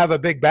like to have a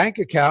big bank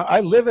account.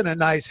 I live in a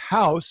nice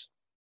house.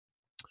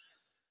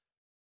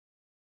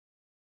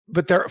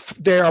 But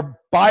they are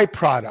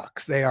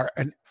byproducts. They are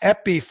an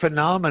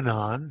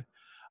epiphenomenon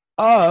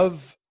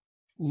of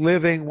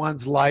living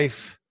one's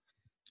life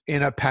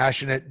in a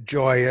passionate,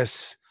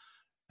 joyous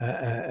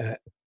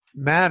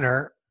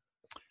manner,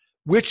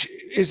 which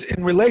is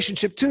in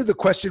relationship to the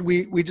question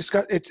we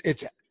discussed.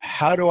 It's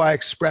how do I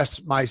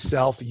express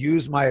myself,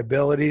 use my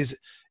abilities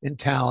and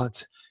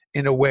talents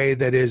in a way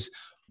that is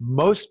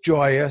most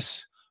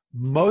joyous,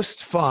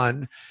 most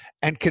fun,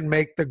 and can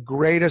make the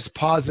greatest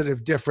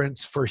positive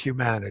difference for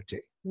humanity.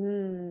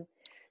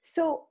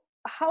 So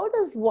how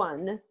does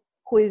one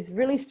who is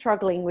really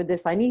struggling with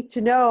this, I need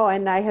to know,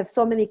 and I have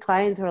so many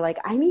clients who are like,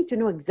 I need to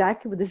know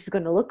exactly what this is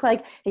going to look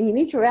like, and you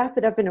need to wrap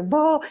it up in a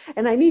bow,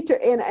 and I need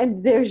to,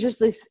 and there's just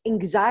this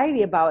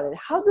anxiety about it.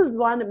 How does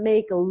one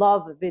make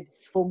love with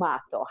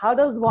sfumato? How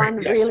does one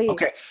really?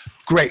 Okay,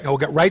 great. Now we'll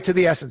get right to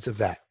the essence of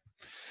that.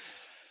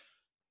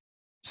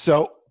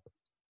 So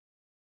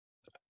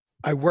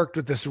I worked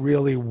with this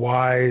really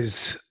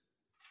wise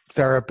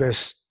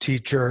therapist,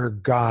 teacher,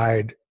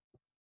 guide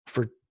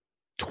for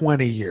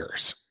 20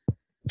 years.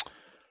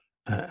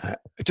 I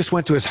just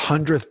went to his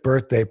 100th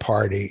birthday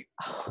party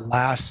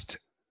last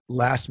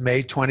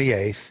May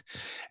 28th.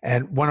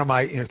 And one of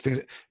my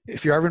things,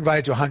 if you're ever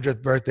invited to a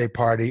 100th birthday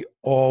party,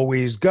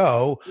 always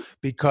go,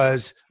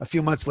 because a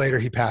few months later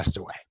he passed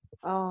away.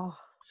 Oh.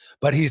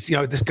 But he's,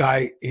 this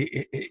guy,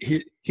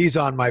 he's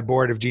on my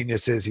board of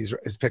geniuses.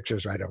 His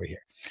picture's right over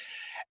here.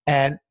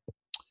 And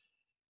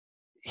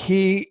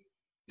he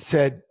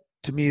said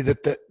to me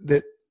that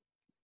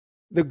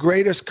the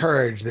greatest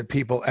courage that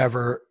people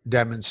ever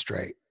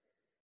demonstrate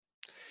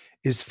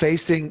is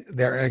facing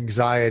their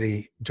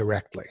anxiety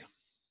directly.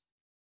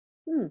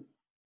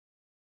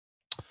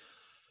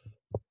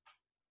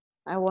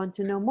 I want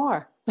to know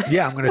more.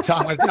 Yeah, I'm going to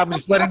talk. I'm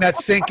just letting that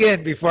sink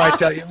in before I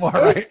tell you more.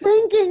 Right? It's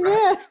sinking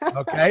in.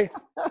 Okay.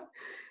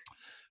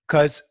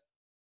 Because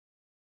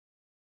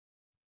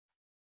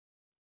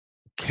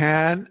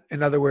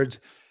in other words,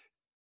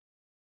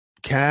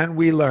 can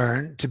we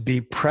learn to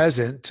be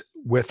present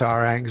with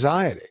our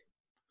anxiety?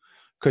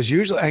 Because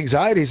usually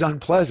anxiety is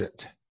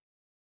unpleasant.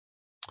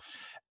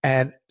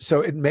 And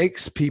so it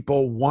makes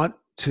people want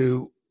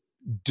to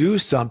do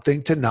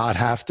something to not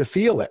have to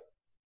feel it.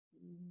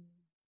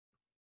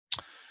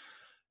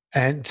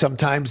 And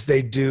sometimes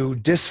they do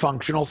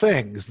dysfunctional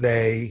things.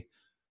 They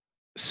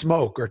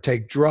smoke or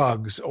take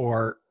drugs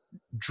or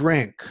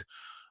drink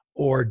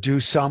or do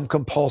some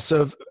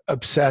compulsive,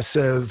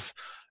 obsessive,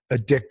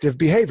 addictive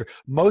behavior.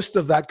 Most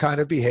of that kind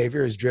of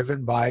behavior is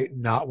driven by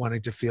not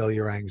wanting to feel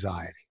your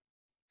anxiety.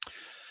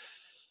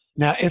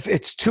 Now, if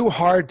it's too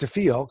hard to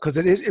feel, because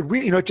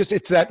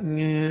it's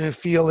that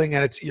feeling,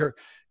 and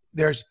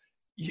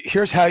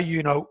here's how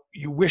you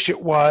wish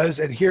it was,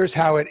 and here's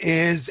how it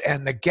is,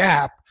 and the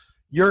gap,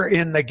 you're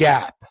in the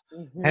gap.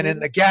 Mm-hmm. And in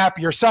the gap,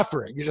 you're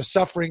suffering. You're just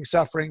suffering.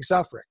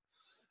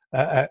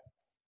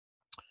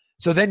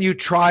 So then you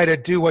try to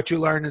do what you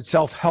learn in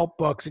self-help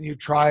books, and you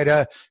try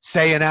to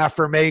say an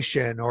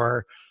affirmation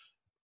or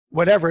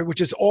whatever,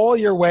 which is all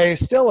your way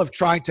still of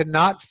trying to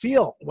not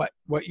feel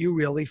what you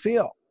really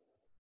feel.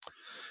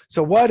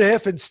 So what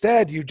if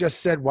instead you just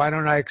said, why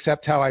don't I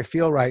accept how I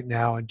feel right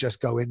now and just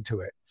go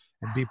into it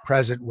and be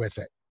present with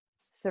it?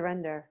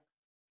 Surrender.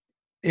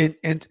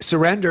 And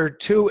surrender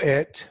to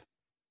it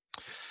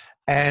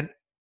and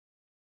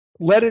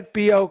let it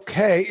be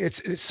okay.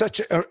 It's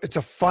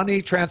a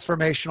funny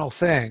transformational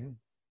thing.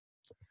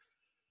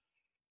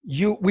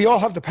 We all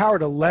have the power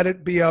to let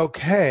it be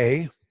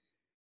okay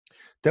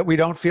that we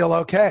don't feel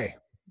okay.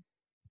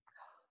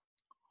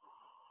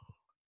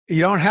 You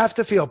don't have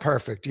to feel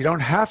perfect. You don't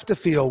have to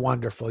feel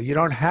wonderful. You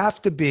don't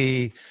have to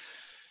be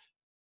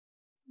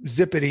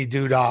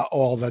zippity-doo-dah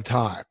all the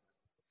time.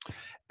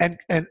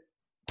 And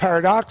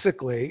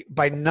paradoxically,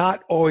 by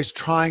not always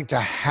trying to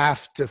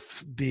have to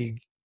be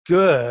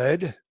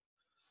good,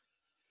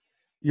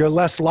 you're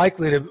less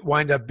likely to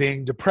wind up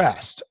being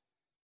depressed.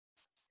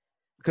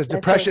 Because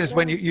depression is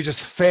when you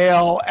just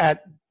fail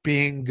at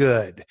being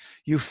good.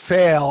 You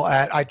fail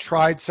at, I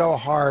tried so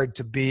hard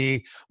to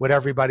be what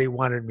everybody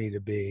wanted me to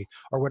be,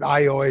 or what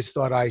I always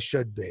thought I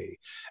should be.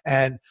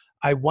 And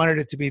I wanted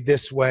it to be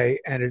this way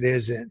and it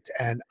isn't.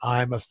 And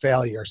I'm a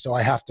failure. So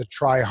I have to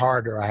try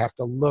harder. I have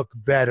to look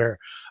better.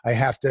 I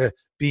have to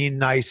be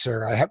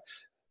nicer.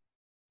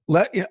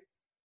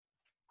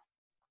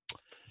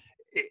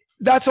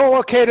 That's all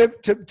okay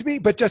to be,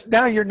 but just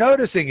now you're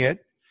noticing it,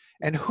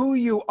 and who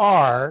you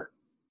are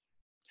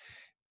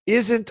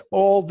isn't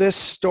all this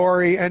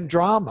story and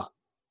drama.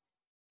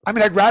 I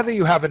mean, I'd rather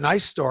you have a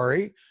nice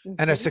story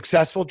and a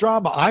successful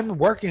drama.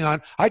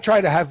 I try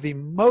to have the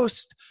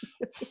most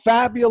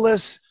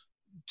fabulous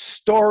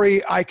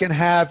story I can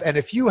have. And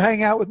if you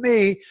hang out with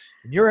me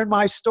and you're in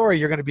my story,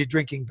 you're going to be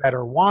drinking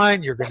better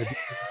wine. You're going to be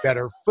eating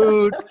better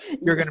food.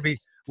 You're going to be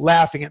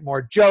laughing at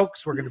more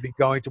jokes. We're going to be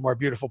going to more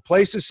beautiful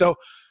places. So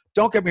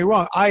don't get me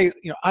wrong.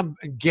 I'm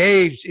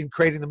engaged in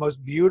creating the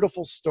most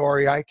beautiful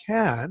story I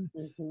can.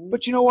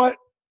 But you know what?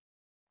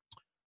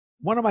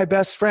 One of my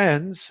best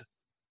friends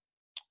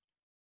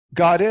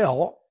got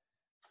ill,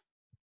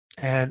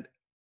 and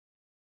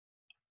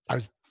I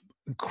was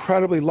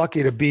incredibly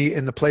lucky to be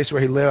in the place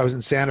where he lived. I was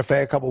in Santa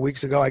Fe a couple of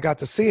weeks ago. I got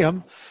to see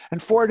him,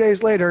 and 4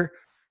 days later,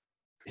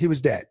 he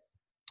was dead.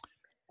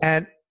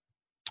 And,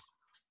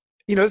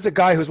 this is a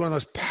guy who's one of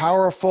those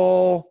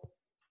powerful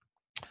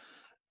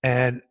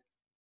and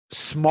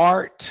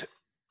smart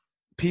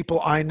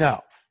people I know.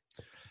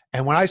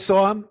 And when I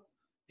saw him,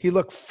 he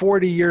looked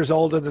 40 years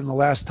older than the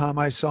last time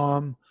I saw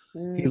him.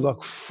 He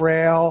looked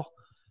frail.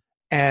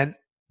 And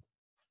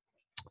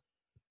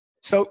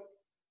so,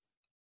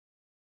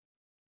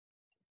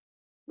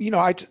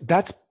 that's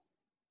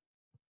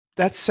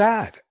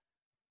sad.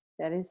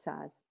 That is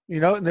sad.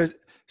 And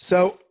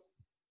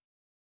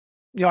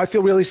I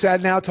feel really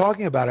sad now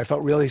talking about it. I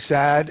felt really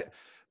sad,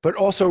 but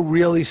also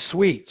really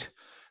sweet,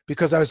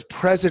 because I was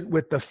present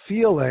with the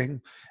feeling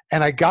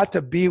and I got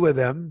to be with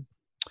him.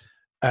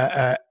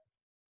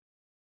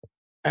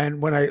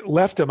 And when I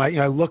left him,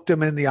 I looked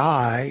him in the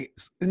eye,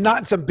 not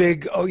in some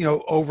big,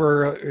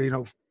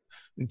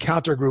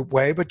 encounter group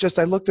way, but just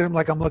I looked at him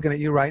like I'm looking at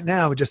you right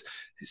now, just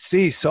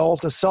see soul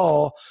to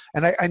soul.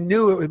 And I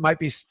knew it might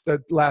be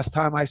the last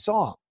time I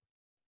saw him.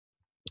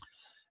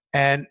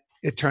 And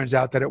it turns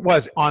out that it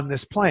was on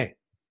this plane.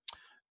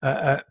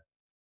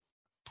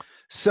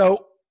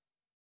 So,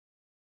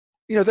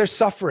 there's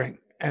suffering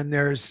and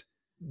there's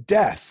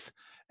death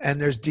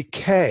and there's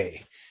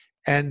decay.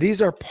 And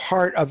these are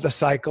part of the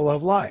cycle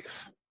of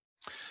life.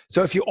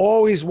 So if you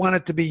always want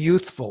it to be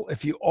youthful,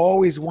 if you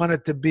always want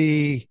it to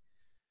be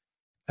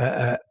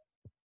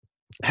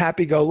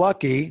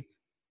happy-go-lucky,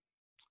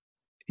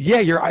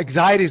 your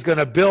anxiety is going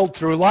to build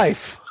through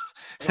life.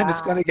 And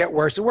it's going to get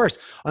worse and worse.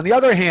 On the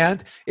other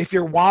hand, if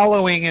you're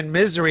wallowing in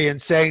misery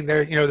and saying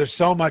there's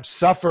so much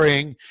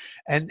suffering,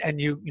 and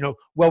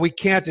we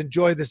can't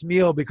enjoy this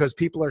meal because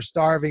people are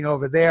starving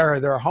over there or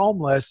they're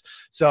homeless.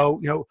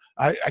 So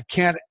I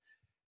can't.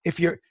 If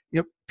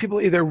people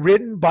are either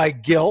ridden by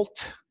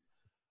guilt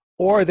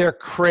or they're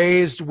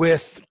crazed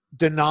with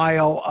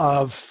denial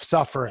of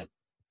suffering.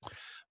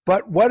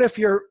 But what if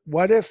you're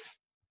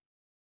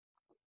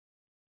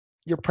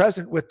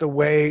present with the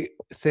way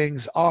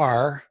things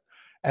are,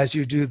 as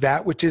you do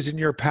that which is in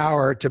your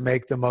power to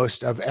make the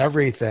most of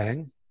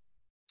everything.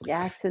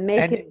 Yes, and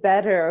make it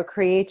better or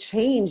create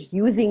change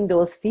using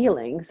those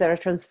feelings that are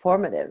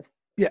transformative.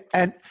 Yeah,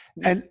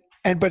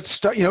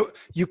 but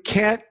you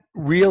can't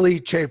really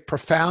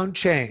profound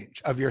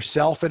change of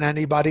yourself and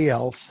anybody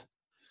else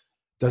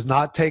does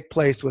not take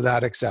place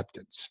without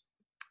acceptance.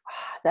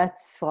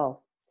 That's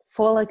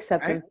full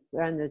acceptance,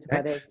 surrender to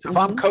what is. So if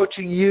I'm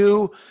coaching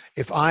you,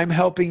 if I'm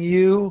helping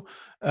you,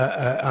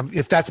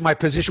 if that's my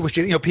position, which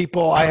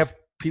I have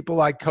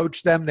people, I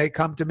coach them, they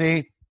come to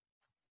me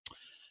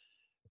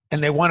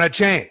and they want to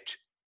change.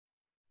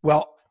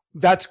 Well,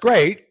 that's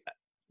great.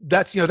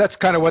 That's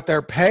kind of what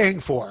they're paying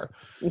for.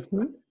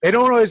 They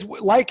don't always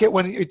like it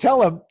when you tell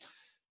them.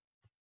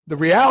 The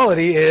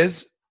reality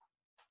is,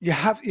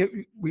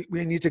 we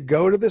need to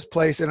go to this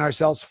place in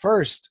ourselves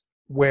first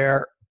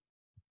where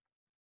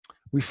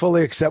we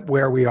fully accept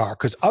where we are,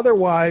 because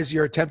otherwise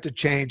your attempt to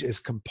change is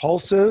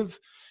compulsive,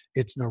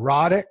 it's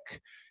neurotic,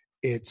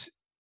 it's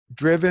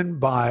driven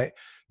by,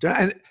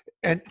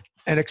 and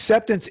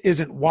acceptance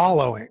isn't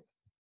wallowing.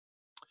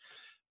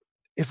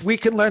 If we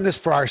can learn this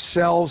for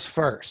ourselves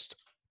first,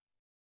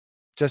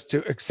 just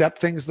to accept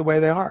things the way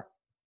they are.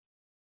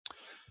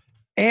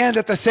 And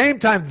at the same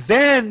time,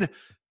 then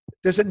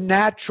there's a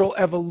natural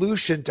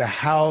evolution to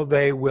how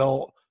they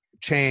will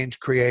change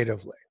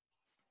creatively,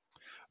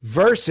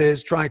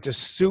 versus trying to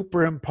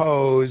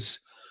superimpose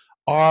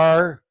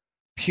our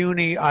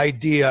puny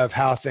idea of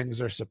how things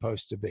are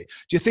supposed to be.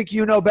 Do you think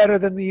you know better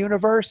than the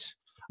universe?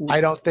 I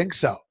don't think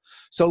so.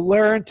 So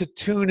learn to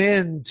tune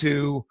in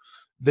to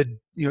the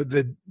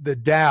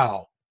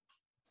Tao.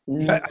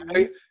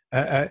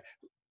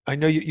 I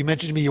know you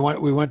mentioned to me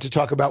we want to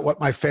talk about what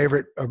my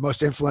favorite or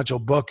most influential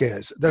book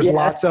is. There's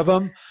lots of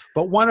them,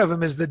 but one of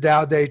them is the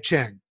Tao Te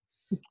Ching,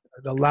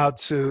 the Lao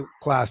Tzu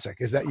classic.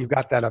 Is that you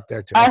got that up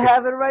there too? I Okay.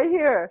 have it right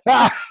here.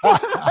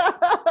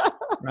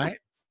 Right?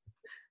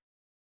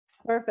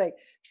 Perfect.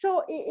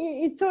 So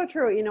it's so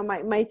true. You know,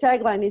 my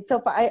tagline, it's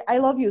so I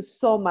love you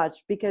so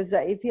much because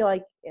I feel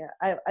like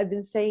I've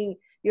been saying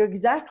you're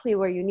exactly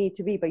where you need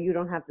to be, but you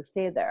don't have to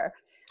stay there.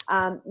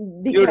 Because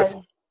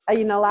Beautiful.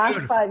 you know, last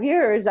Beautiful. 5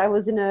 years I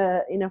was in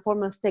a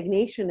form of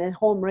stagnation at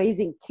home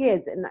raising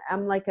kids, and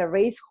I'm like a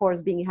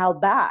racehorse being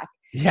held back.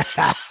 Yeah.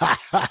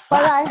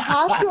 But I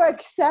had to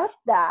accept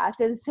that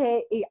and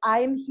say, I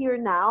am here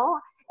now.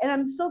 And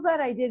I'm so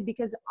glad I did,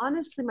 because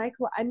honestly,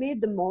 Michael, I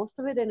made the most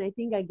of it. And I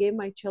think I gave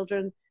my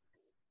children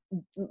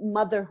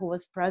mother who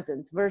was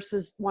present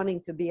versus wanting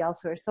to be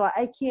elsewhere. So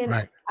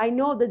Right. I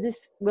know that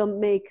this will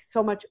make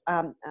so much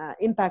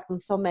impact on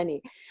so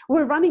many.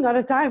 We're running out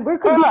of time. We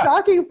could be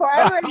talking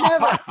forever and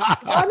ever.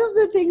 One of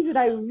the things that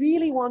I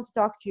really want to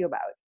talk to you about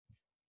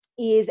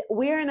is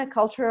we're in a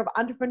culture of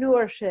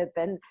entrepreneurship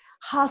and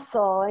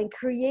hustle and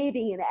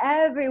creating, and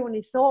everyone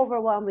is so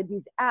overwhelmed with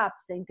these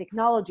apps and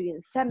technology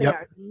and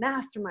seminars and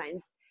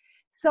masterminds.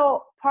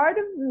 So part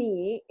of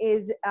me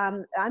is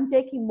I'm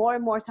taking more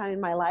and more time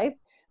in my life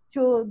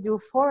to do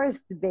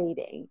forest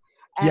bathing.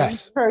 And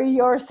Yes. for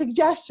your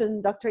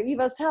suggestion, Dr.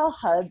 Eva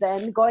Selha,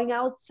 then going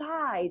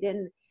outside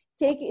and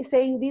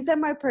saying, these are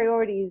my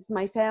priorities,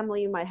 my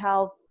family, my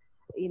health,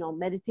 you know,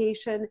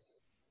 meditation.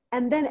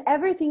 And then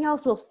everything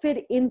else will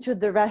fit into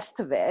the rest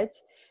of it.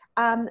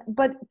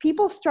 But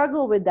people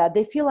struggle with that.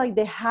 They feel like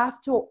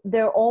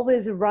they're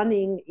always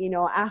running, you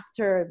know,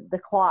 after the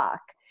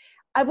clock.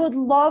 I would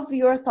love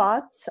your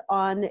thoughts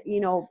on,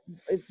 you know,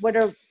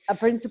 whether a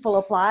principle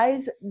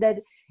applies, that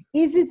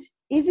is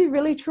it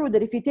really true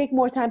that if you take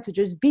more time to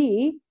just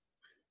be,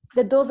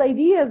 that those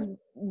ideas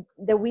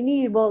that we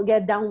need will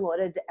get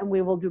downloaded and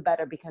we will do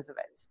better because of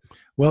it?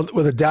 Well,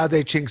 the Tao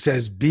Te Ching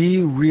says,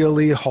 be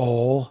really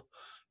whole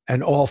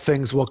and all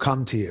things will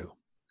come to you.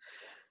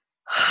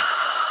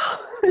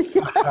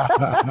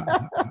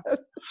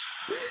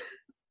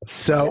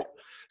 So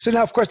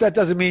now, of course, that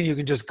doesn't mean you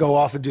can just go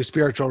off and do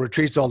spiritual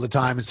retreats all the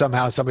time and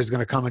somehow somebody's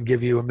going to come and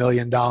give you $1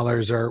 million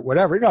or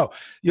whatever. No,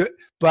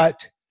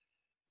 but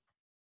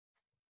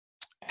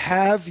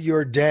have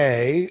your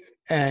day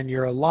and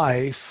your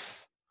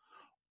life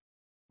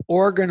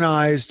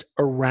organized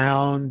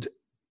around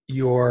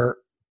your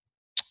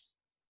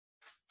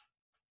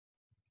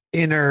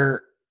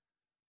inner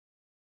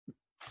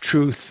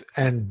truth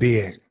and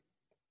being,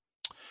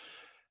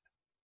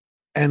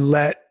 and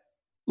let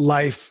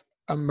life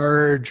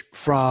emerge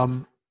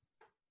from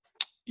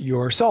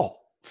your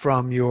soul,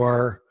 from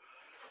your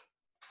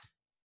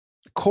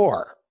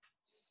core,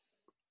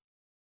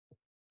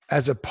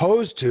 as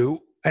opposed to,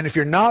 and if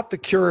you're not the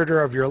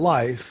curator of your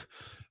life,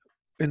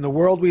 in the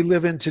world we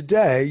live in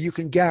today, you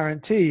can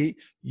guarantee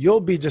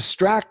you'll be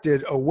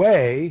distracted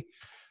away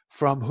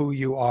from who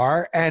you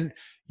are, and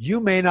you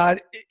may not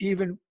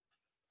even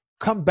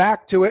come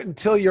back to it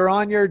until you're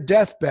on your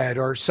deathbed,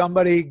 or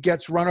somebody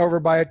gets run over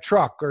by a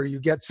truck, or you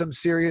get some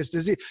serious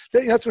disease.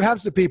 That's what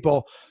happens to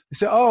people. They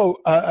say,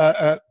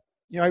 I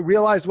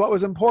realized what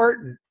was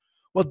important.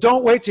 Well,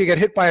 don't wait till you get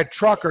hit by a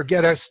truck or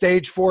get a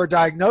stage 4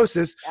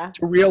 diagnosis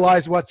to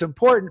realize what's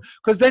important,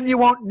 because then you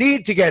won't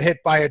need to get hit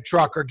by a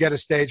truck or get a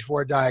stage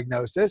 4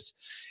 diagnosis.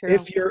 True.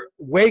 If you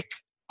wake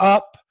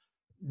up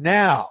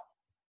now,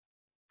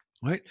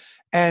 right?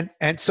 And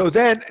so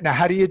then, now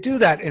how do you do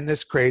that in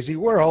this crazy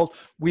world?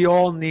 We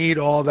all need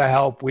all the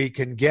help we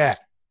can get.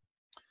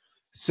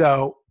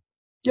 So,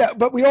 yeah,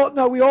 but we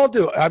all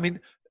do. I mean,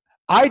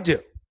 I do.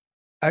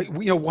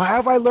 Why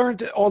have I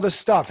learned all this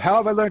stuff? How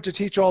have I learned to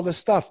teach all this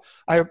stuff?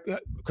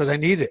 Because I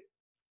need it.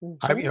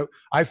 Mm-hmm.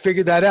 I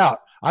figured that out.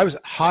 I was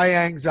high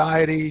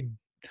anxiety,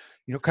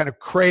 kind of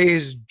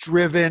crazed,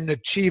 driven,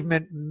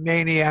 achievement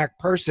maniac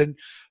person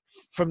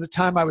from the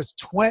time I was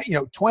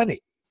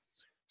 20.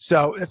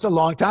 So it's a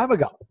long time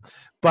ago.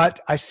 But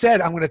I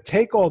said, I'm going to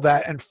take all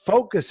that and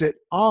focus it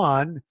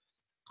on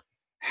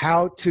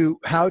how to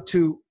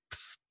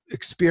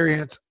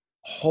experience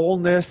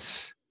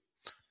wholeness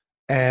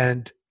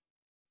and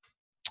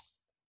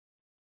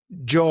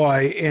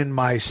joy in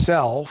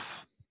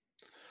myself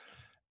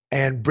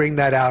and bring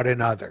that out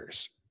in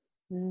others.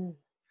 Mm.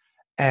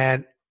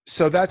 And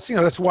so that's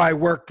why I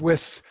worked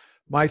with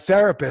my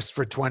therapist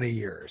for 20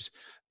 years.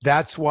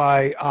 That's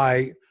why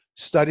I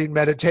studied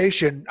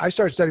meditation. I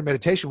started studying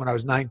meditation when I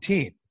was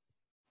 19.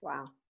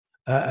 Wow.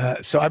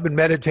 So I've been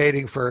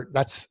meditating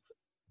that's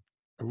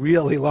a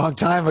really long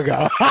time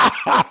ago.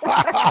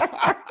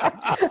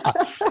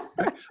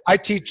 I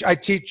teach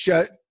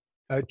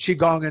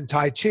Qigong and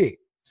Tai Chi.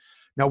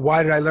 Now,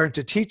 why did I learn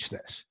to teach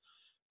this?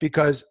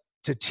 Because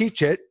to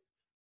teach it,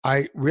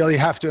 I really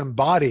have to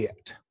embody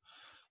it.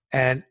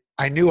 And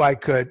I knew I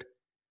could.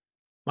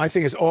 My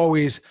thing is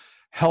always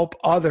help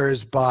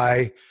others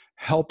by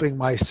helping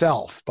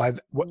myself by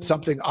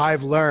something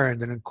I've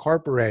learned and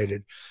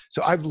incorporated.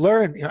 So I've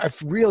learned, I've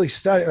really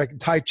studied like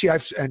Tai Chi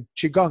and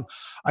Qigong.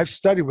 I've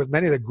studied with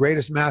many of the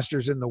greatest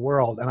masters in the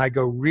world, and I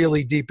go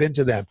really deep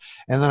into them.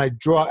 And then I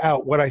draw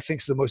out what I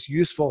think is the most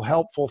useful,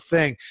 helpful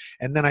thing.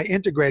 And then I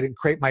integrate and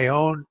create my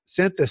own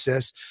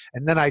synthesis.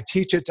 And then I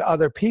teach it to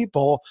other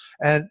people.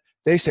 And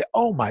they say,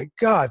 oh my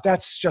God,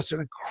 that's just an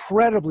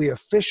incredibly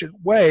efficient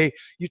way.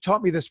 You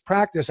taught me this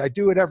practice. I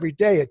do it every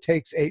day. It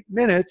takes 8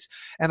 minutes.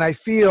 And I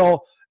feel,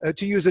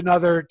 to use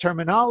another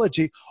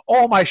terminology,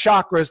 all my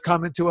chakras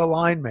come into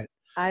alignment.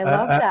 I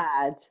love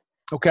that.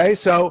 Okay,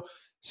 so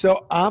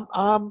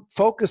I'm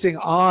focusing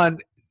on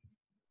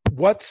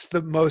what's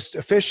the most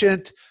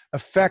efficient,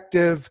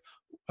 effective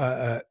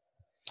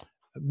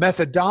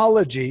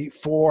methodology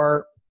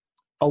for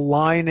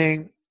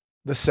aligning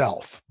the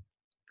self.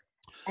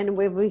 And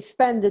we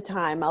spend the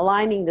time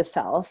aligning the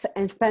self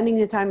and spending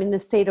the time in the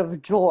state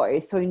of joy.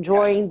 So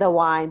enjoying the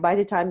wine. By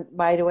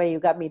the way, you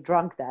got me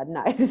drunk that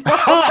night.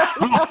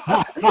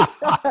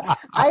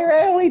 I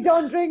rarely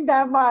don't drink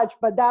that much,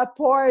 but that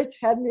port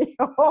had me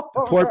over.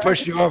 The port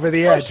pushed you over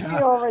the edge. Pushed me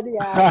over the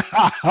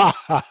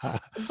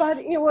edge. But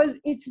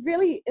it's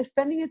really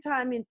spending the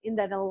time in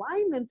that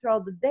alignment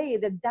throughout the day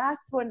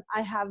that's when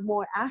I have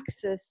more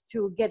access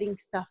to getting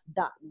stuff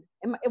done.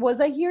 Was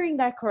I hearing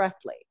that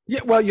correctly? Yeah,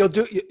 well,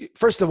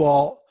 first of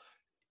all,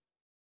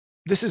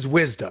 this is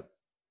wisdom.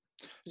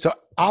 So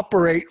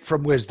operate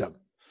from wisdom,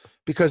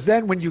 because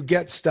then when you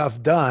get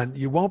stuff done,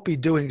 you won't be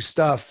doing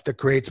stuff that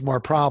creates more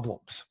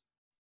problems.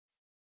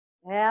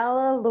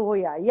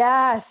 Hallelujah.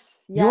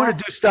 Yes. You want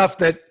to do stuff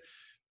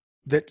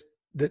that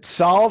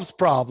solves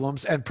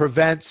problems and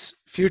prevents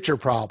future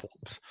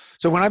problems.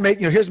 So when I make,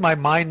 here's my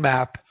mind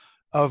map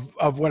of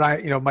what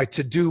my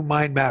to-do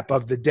mind map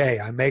of the day.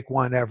 I make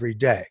one every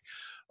day.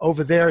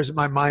 Over there is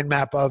my mind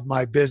map of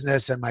my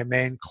business and my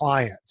main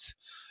clients.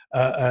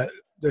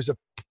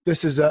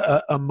 This is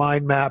a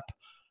mind map.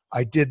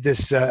 I did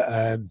this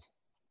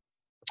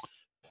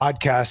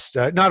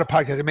podcast, not a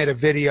podcast. I made a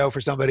video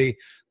for somebody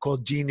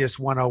called Genius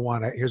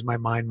 101. Here's my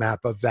mind map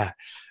of that.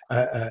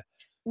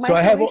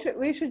 Michael,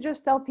 we should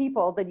just tell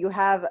people that you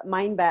have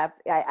mind map.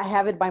 I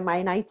have it by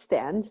my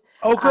nightstand.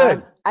 Oh,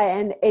 good.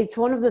 And it's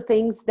one of the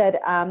things that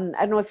I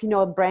don't know if you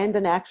know.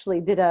 Brandon actually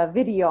did a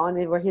video on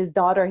it where he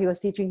was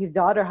teaching his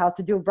daughter how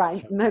to do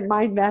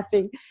mind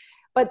mapping.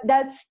 But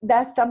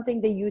that's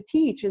something that you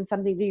teach and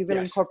something that you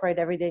really incorporate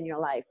every day in your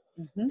life.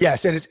 Mm-hmm.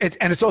 Yes, and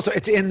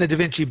it's in the Da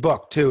Vinci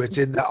book too. It's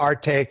in the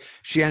Arte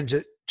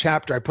Scienza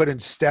chapter. I put in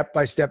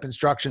step-by-step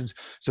instructions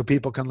so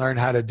people can learn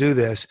how to do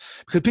this.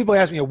 Because people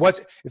ask me,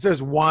 if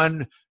there's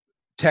one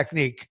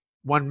technique,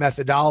 one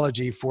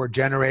methodology for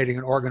generating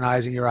and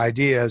organizing your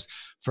ideas,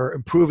 for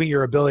improving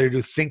your ability to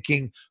do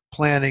thinking,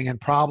 planning, and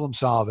problem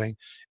solving,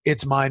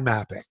 it's mind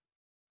mapping,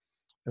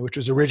 which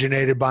was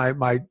originated by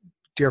my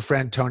dear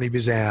friend Tony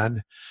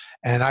Buzan,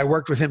 and I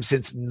worked with him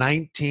since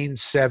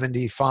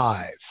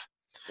 1975.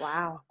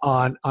 Wow.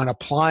 On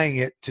applying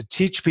it to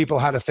teach people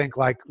how to think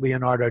like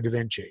Leonardo da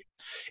Vinci.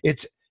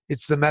 It's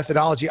the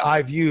methodology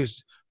I've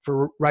used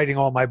for writing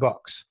all my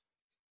books.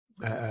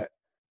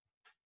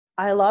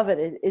 I love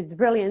it. It's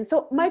brilliant.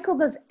 So, Michael,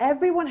 does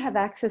everyone have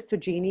access to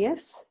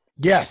Genius?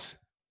 Yes.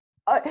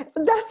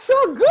 That's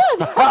so good.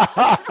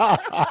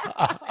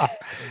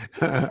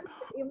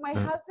 My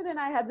husband and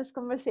I had this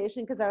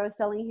conversation because I was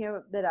telling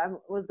him that I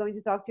was going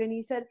to talk to you, and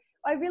he said,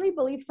 I really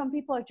believe some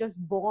people are just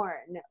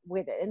born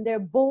with it, and they're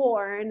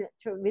born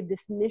with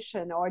this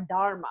mission or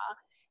dharma.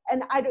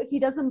 And he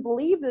doesn't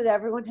believe that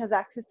everyone has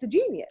access to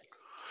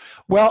Genius.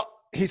 Well,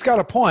 he's got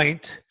a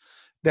point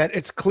that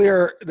it's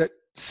clear that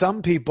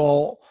some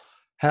people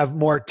have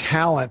more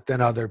talent than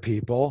other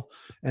people,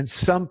 and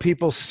some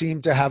people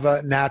seem to have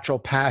a natural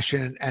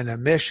passion and a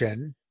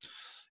mission.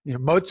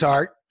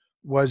 Mozart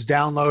was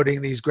downloading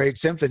these great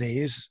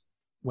symphonies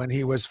when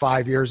he was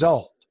 5 years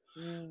old.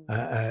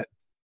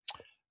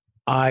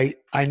 I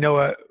know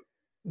a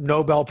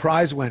Nobel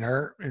Prize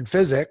winner in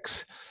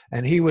physics,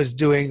 and he was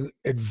doing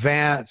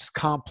advanced,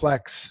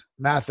 complex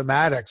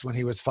mathematics when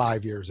he was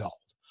 5 years old.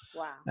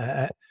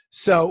 Wow.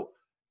 So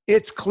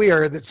it's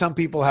clear that some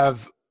people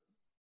have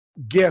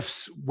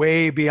gifts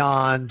way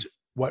beyond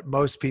what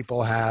most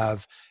people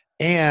have,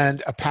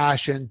 and a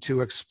passion to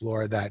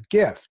explore that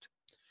gift.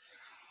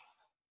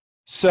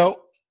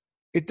 So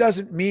it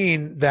doesn't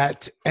mean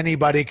that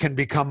anybody can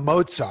become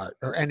Mozart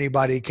or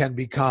anybody can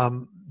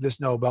become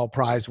this Nobel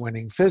Prize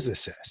winning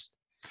physicist,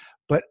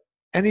 but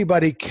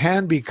anybody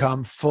can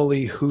become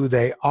fully who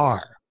they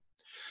are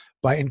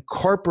by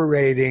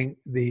incorporating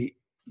the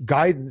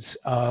guidance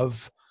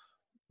of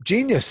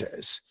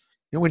geniuses.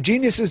 And when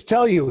geniuses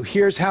tell you,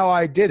 here's how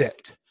I did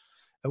it.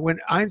 And when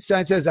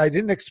Einstein says, I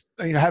didn't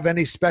have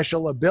any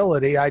special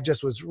ability, I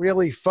just was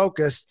really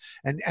focused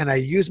and I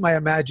used my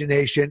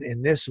imagination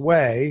in this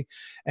way.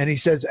 And he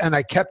says, and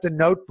I kept a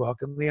notebook.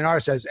 And Leonardo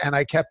says, and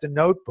I kept a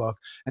notebook.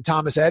 And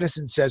Thomas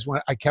Edison says, when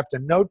I kept a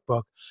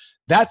notebook.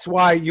 That's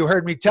why you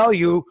heard me tell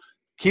you,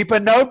 Keep a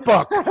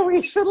notebook.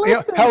 We should You know,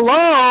 listen.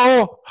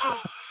 hello.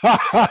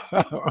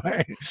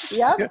 Right?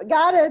 Yep,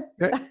 got it.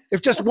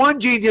 If just one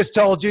genius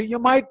told you, you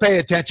might pay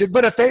attention.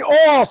 But if they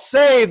all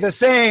say the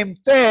same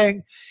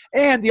thing,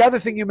 and the other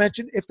thing you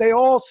mentioned, if they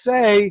all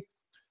say,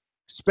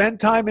 spend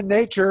time in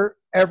nature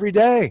every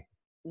day.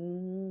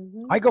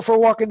 Hmm. I go for a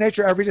walk in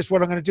nature every day. Is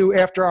what I'm going to do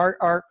after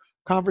our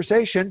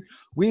conversation.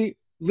 We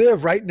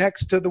live right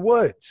next to the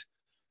woods.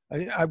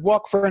 I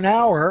walk for an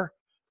hour.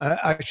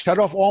 I shut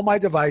off all my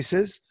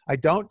devices. I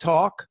don't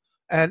talk,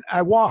 and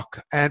I walk.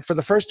 And for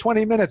the first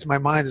 20 minutes, my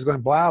mind is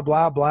going blah,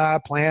 blah, blah,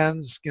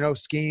 plans,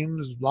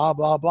 schemes, blah,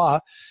 blah, blah.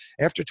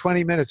 After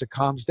 20 minutes, it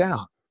calms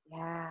down.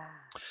 Yeah.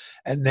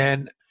 And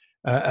then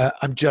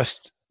I'm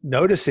just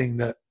noticing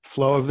the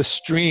flow of the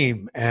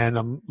stream, and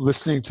I'm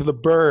listening to the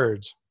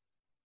birds,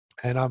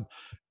 and I'm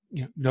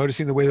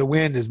noticing the way the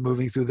wind is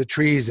moving through the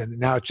trees. And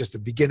now it's just the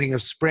beginning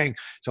of spring.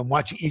 So I'm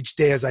watching each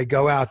day as I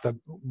go out, the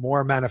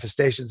more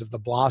manifestations of the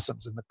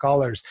blossoms and the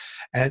colors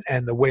and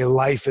the way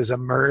life is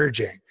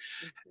emerging.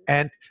 Mhm.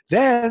 And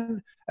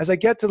then as I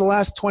get to the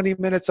last 20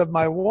 minutes of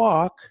my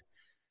walk,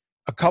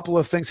 a couple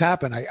of things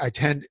happen. I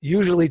tend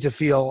usually to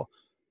feel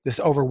this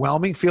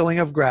overwhelming feeling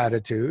of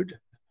gratitude.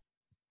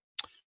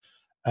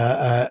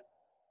 I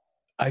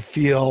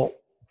feel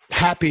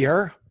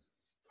happier.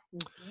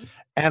 Mhm.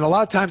 And a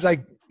lot of times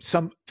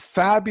some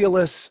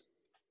fabulous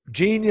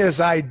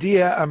genius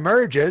idea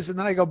emerges, and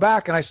then I go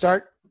back and I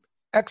start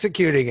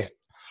executing it.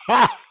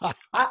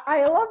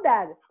 I love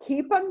that.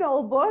 Keep a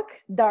notebook,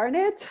 darn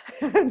it.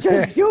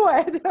 Just do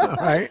it.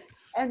 Right?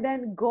 And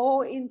then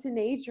go into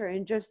nature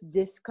and just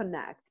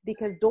disconnect,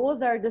 because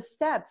those are the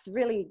steps,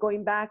 really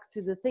going back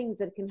to the things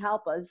that can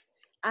help us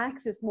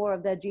access more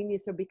of that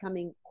genius or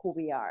becoming who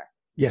we are.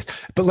 Yes,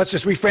 but let's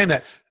just reframe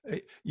that.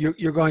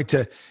 You're going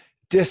to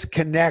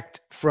disconnect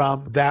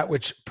from that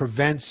which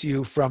prevents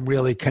you from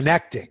really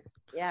connecting.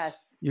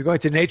 Yes. You're going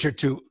to nature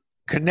to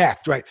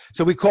connect, right?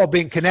 So we call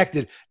being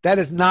connected. That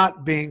is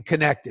not being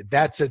connected.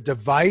 That's a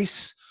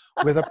device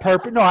with a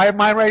purpose. No, I have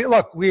mine right.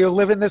 Look, we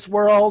live in this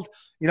world,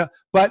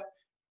 but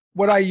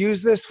what I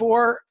use this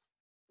for,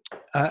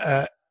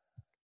 I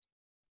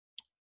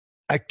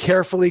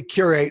carefully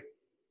curate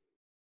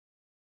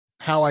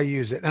how I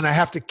use it. And I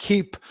have to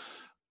keep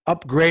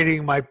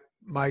upgrading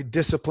my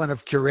discipline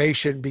of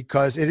curation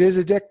because it is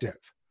addictive.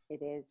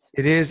 It is.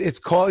 It is. It's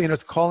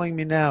calling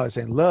me now. It's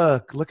saying,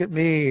 look at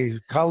me,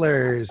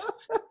 colors,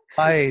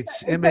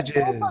 lights, It's images. a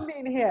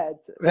dopamine hit.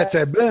 That's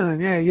a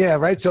boom. Yeah,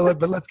 right. So,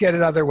 but let's get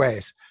it other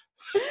ways.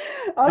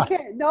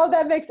 Okay, no,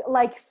 that makes,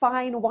 like,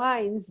 fine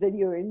wines that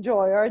you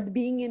enjoy or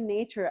being in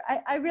nature.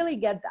 I really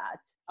get that.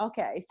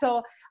 Okay,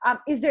 so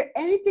is there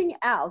anything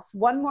else,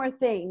 one more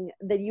thing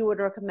that you would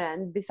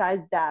recommend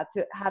besides that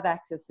to have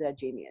access to that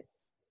genius?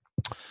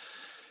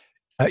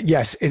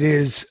 Yes, it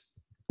is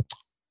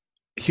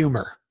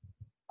humor.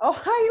 Oh,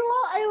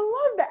 I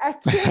love that. I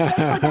can't wait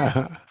for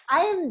that. I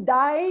am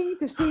dying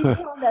to see you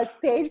on that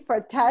stage for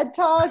TED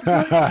Talk.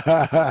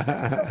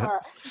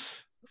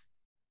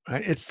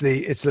 It's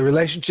the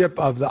relationship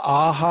of the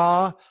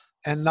aha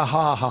and the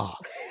ha-ha.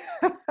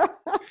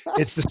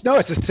 It's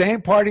the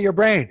same part of your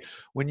brain.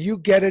 When you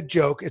get a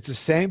joke, it's the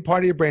same part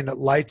of your brain that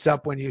lights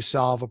up when you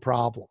solve a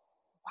problem.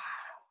 Wow.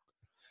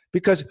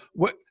 Because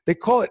what they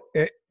call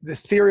it, the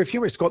theory of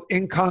humor is called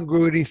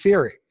incongruity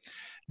theory.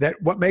 That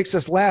what makes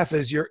us laugh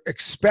is you're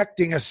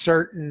expecting a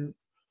certain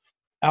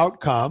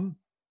outcome.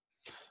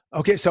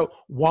 Okay, so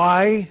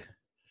why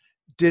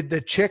did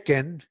the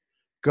chicken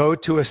go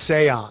to a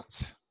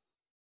seance?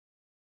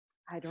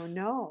 I don't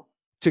know.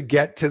 To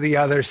get to the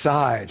other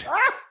side.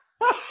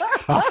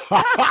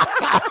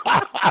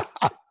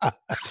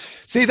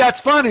 See,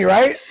 that's funny,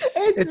 right?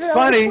 It's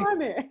really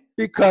funny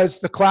because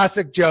the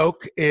classic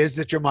joke is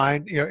that your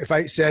mind, if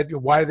I said,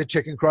 why did the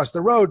chicken cross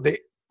the road?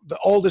 The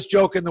oldest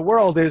joke in the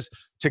world is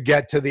to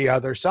get to the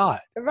other side.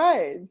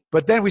 Right.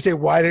 But then we say,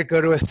 why did it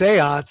go to a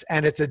seance?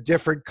 And it's a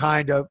different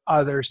kind of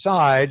other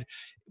side.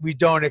 We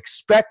don't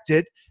expect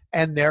it.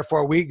 And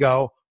therefore we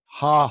go,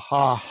 ha,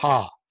 ha,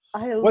 ha.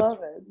 I love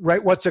it.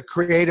 Right? What's a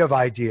creative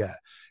idea?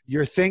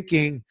 You're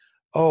thinking,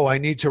 oh, I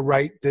need to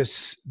write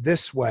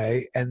this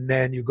way. And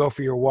then you go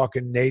for your walk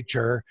in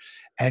nature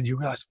and you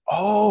realize,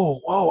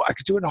 oh, I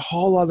could do it in a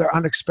whole other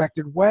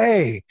unexpected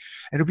way.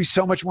 And it'll be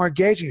so much more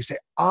engaging. You say,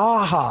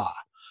 aha.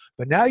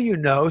 But now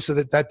so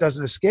that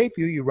doesn't escape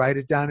you, you write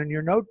it down in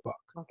your notebook.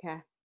 Okay.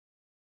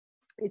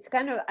 It's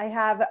kind of,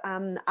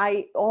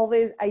 I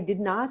did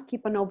not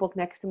keep a notebook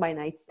next to my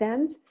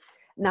nightstand.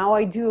 Now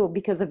I do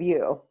because of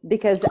you,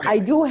 because I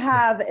do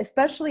have,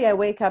 especially I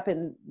wake up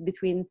in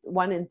between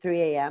 1 and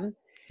 3 a.m.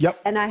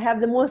 Yep. And I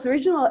have the most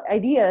original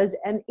ideas,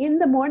 and in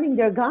the morning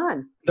they're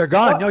gone. They're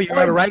gone. No, you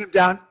got to write them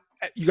down.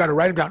 You got to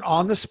write them down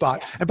on the spot.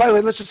 Yeah. And by the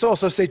way, let's just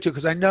also say too,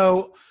 because I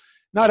know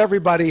not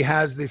everybody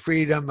has the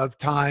freedom of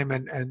time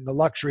and the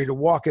luxury to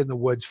walk in the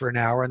woods for an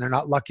hour, and they're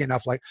not lucky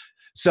enough.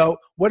 So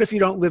what if you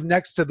don't live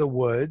next to the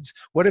woods?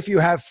 What if you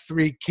have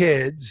 3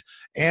 kids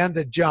and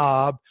a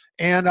job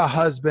and a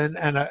husband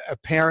and a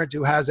parent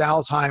who has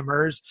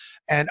Alzheimer's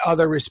and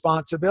other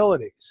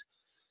responsibilities?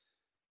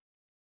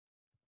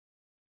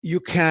 you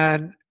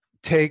can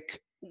take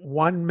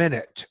 1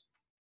 minute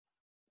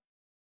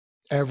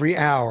every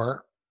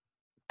hour,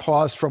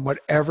 pause from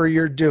whatever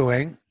you're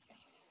doing,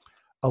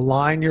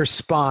 align your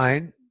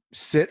spine,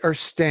 sit or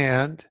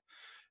stand,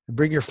 and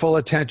bring your full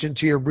attention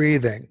to your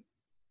breathing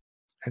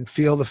and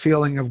feel the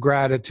feeling of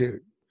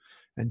gratitude.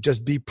 And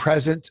just be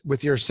present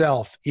with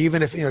yourself.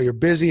 Even if you're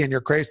busy and you're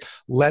crazy,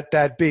 let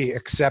that be.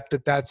 Accept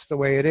that that's the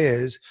way it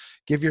is.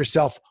 Give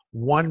yourself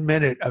 1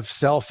 minute of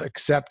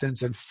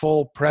self-acceptance and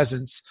full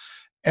presence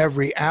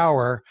every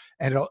hour,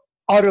 and it'll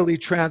utterly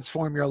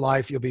transform your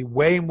life. You'll be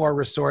way more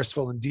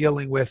resourceful in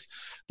dealing with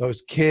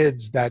those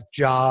kids, that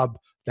job,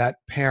 that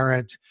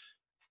parent,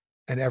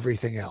 and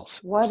everything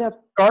else. What a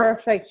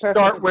perfect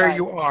Start where advice.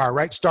 you are,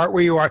 right? Start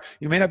where you are.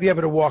 You may not be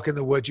able to walk in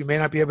the woods. You may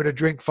not be able to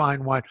drink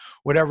fine wine,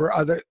 whatever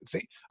other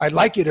thing. I'd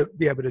like you to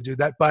be able to do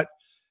that, but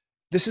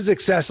this is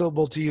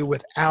accessible to you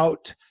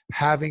without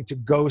having to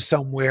go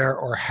somewhere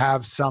or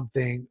have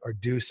something or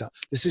do something.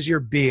 This is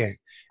your being.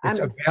 It's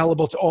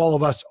available to all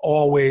of us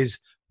always,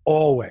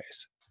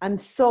 always. I'm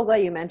so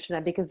glad you mentioned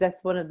that, because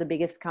that's one of the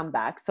biggest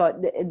comebacks.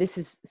 So this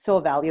is so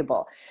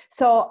valuable.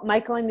 So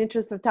Michael, in the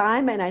interest of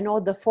time, and I know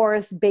the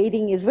forest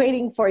bathing is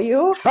waiting for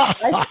you,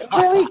 let's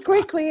really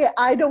quickly,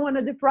 I don't want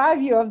to deprive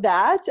you of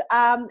that.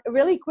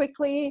 Really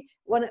quickly,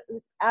 want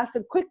to ask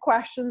some quick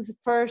questions.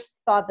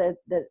 First thought that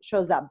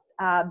shows up.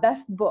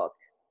 Best book?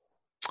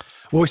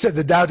 Well, we said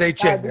the Tao Te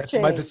Ching.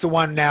 Ching. That's the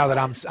one now that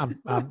I'm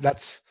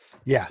that's,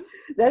 yeah.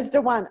 That's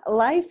the one.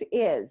 Life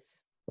is?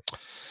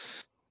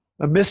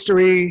 A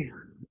mystery,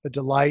 a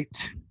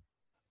delight.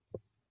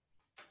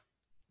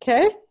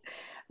 Okay.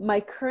 My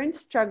current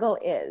struggle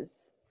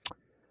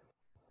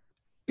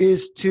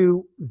is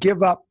to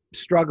give up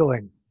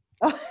struggling.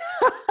 Fair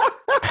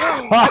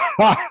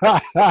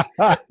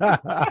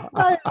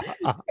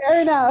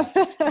enough.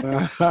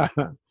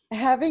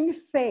 Having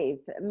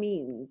faith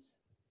means?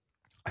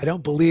 I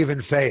don't believe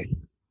in faith.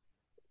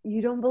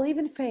 You don't believe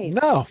in faith?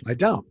 No, I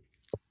don't.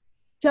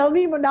 Tell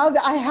me now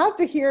that I have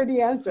to hear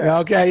the answer.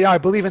 Okay, yeah, I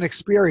believe in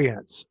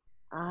experience.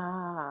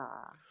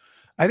 Ah.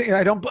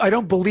 I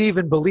don't believe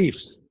in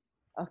beliefs.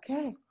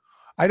 Okay.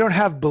 I don't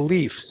have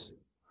beliefs.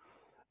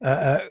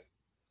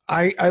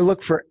 I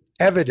look for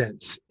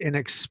evidence in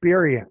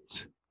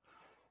experience.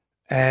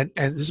 And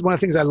this is one of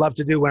the things I love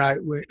to do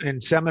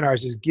in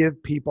seminars is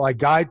I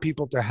guide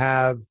people to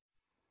have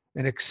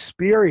an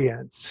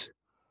experience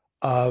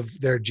of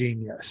their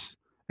genius,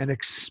 an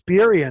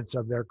experience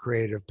of their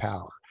creative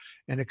power,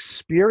 an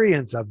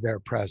experience of their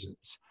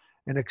presence,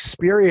 an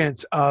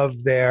experience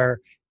of their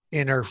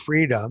inner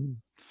freedom.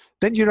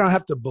 Then you don't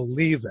have to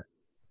believe it.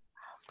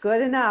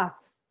 Good enough.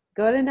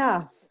 Good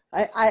enough.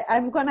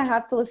 I'm going to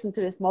have to listen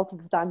to this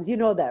multiple times. You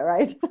know that,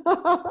 right?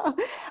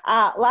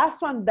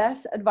 Last one,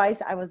 best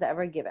advice I was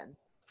ever given.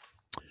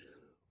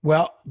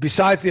 Well,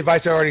 besides the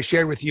advice I already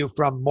shared with you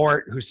from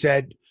Mort, who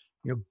said,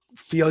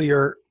 feel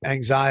your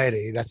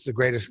anxiety. That's the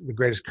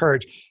greatest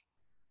courage.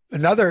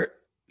 Another,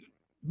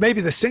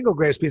 maybe the single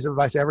greatest piece of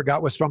advice I ever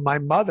got was from my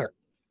mother,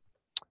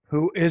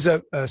 who is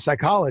a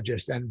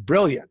psychologist and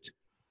brilliant.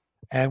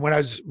 And when I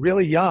was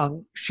really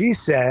young, she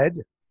said,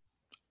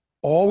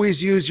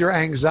 always use your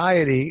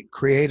anxiety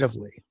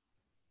creatively.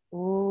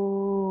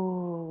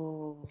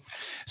 Ooh.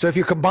 So if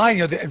you combine,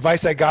 the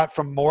advice I got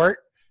from Mort,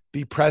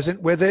 be present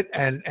with it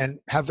and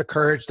have the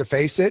courage to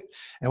face it.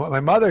 And what my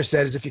mother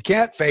said is, if you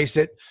can't face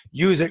it,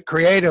 use it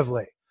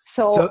creatively.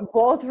 So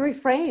both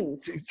reframes.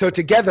 So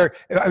together,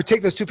 I would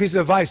take those two pieces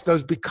of advice.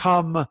 Those have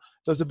become,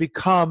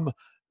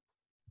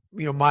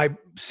 my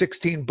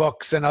 16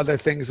 books and other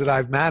things that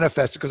I've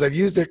manifested, because I've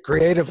used it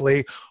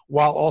creatively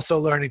while also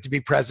learning to be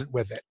present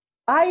with it.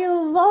 I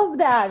love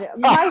that.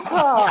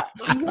 Michael,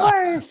 you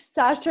are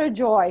such a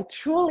joy,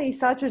 truly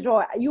such a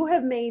joy. You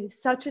have made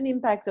such an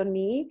impact on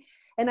me.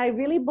 And I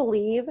really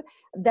believe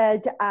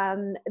that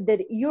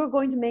that you're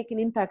going to make an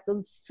impact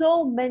on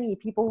so many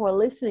people who are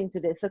listening to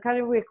this. So kind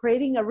of we're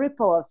creating a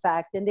ripple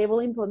effect, and they will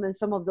implement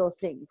some of those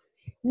things.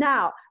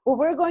 Now, what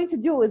we're going to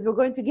do is we're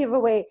going to give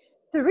away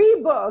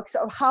 3 books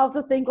of how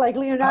to think like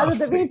Leonardo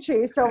da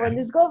Vinci. So when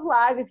this goes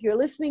live, if you're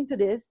listening to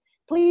this,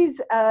 please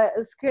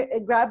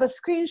grab a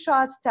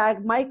screenshot,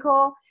 tag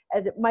Michael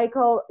at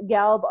Michael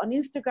Gelb on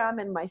Instagram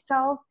and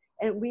myself,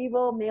 and we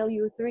will mail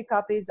you 3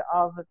 copies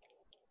of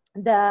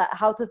the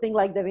How to Think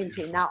Like Da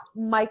Vinci. Now,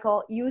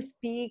 Michael, you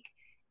speak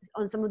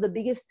on some of the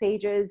biggest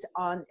stages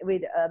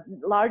with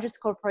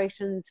largest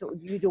corporations.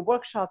 You do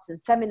workshops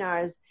and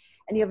seminars,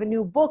 and you have a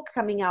new book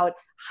coming out.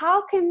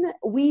 How can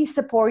we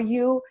support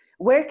you?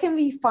 Where can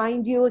we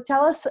find you?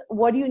 Tell us,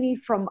 what do you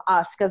need from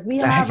us? Because we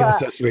have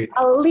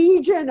a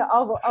legion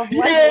of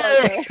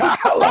yay!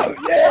 Hello,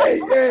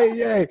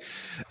 yay.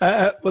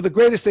 Well, the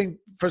greatest thing,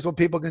 first of all,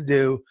 people can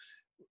do,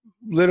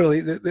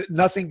 literally,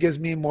 nothing gives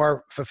me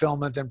more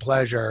fulfillment and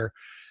pleasure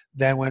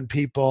than when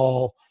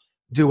people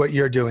do what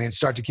you're doing and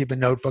start to keep a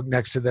notebook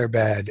next to their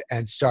bed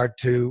and start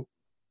to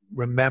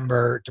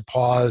remember to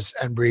pause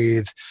and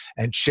breathe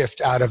and shift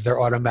out of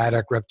their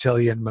automatic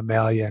reptilian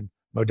mammalian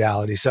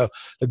modality. So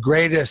the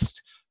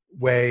greatest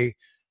way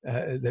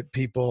that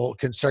people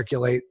can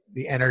circulate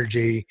the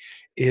energy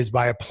is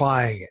by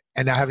applying it.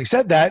 And now, having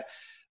said that,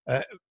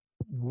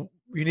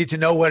 you need to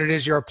know what it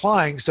is you're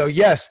applying. So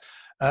yes,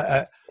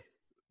 How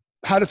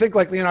to Think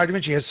Like Leonardo da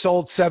Vinci has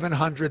sold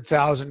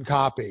 700,000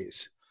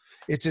 copies.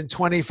 It's in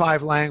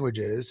 25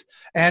 languages.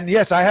 And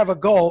yes, I have a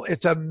goal.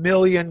 It's 1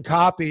 million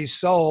copies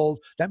sold.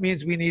 That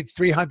means we need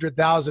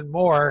 300,000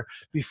 more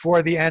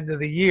before the end of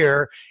the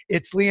year.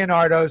 It's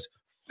the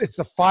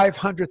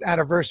 500th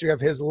anniversary of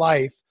his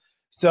life.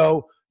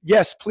 So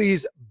yes,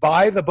 please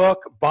buy the book,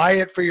 buy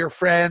it for your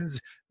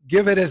friends,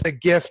 give it as a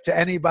gift to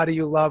anybody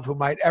you love who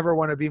might ever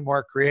want to be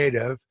more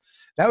creative.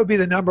 That would be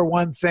the number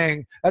one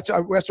thing. That's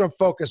our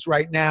focus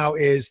right now,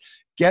 is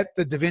get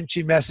the Da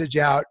Vinci message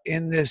out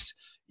in this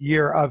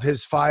year of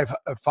his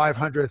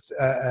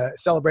 500th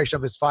celebration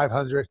of his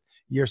 500th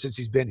year since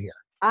he's been here.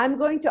 I'm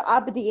going to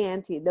up the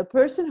ante. The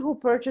person who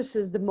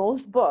purchases the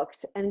most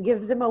books and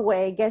gives them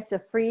away gets a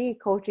free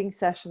coaching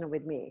session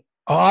with me.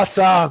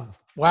 Awesome.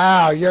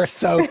 Wow, you're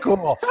so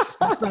cool.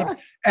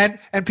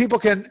 And people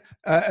can,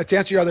 to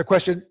answer your other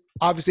question,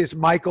 obviously it's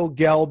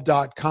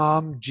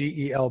michaelgelb.com,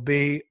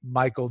 Gelb,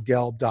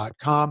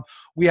 michaelgelb.com.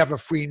 We have a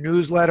free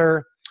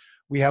newsletter.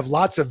 We have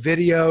lots of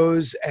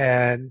videos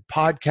and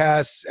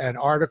podcasts and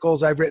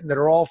articles I've written that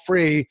are all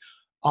free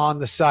on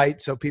the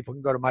site, so people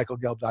can go to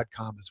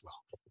michaelgelb.com as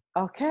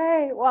well.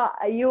 Okay, well,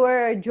 you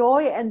are a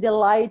joy and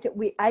delight.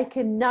 I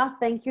cannot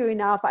thank you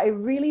enough. I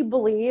really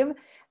believe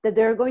that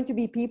there are going to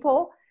be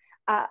people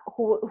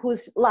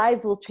whose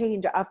lives will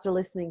change after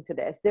listening to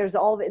this. There's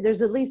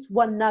at least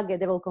one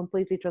nugget that will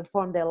completely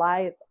transform their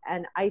life,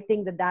 and I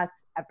think that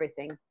that's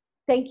everything.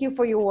 Thank you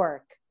for your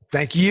work.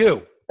 Thank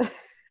you.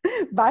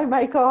 Bye,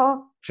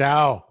 Michael.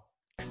 Ciao.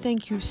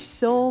 Thank you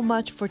so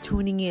much for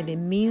tuning in. It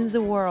means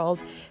the world.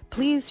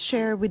 Please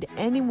share with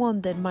anyone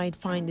that might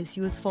find this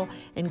useful,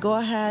 and go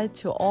ahead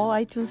to all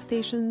iTunes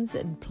stations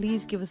and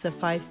please give us a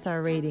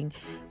 5-star rating.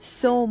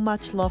 So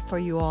much love for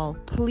you all.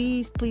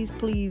 Please, please,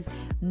 please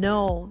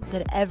know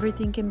that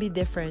everything can be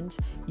different.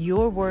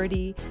 You're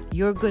worthy.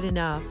 You're good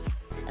enough.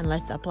 And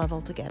let's up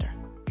level together.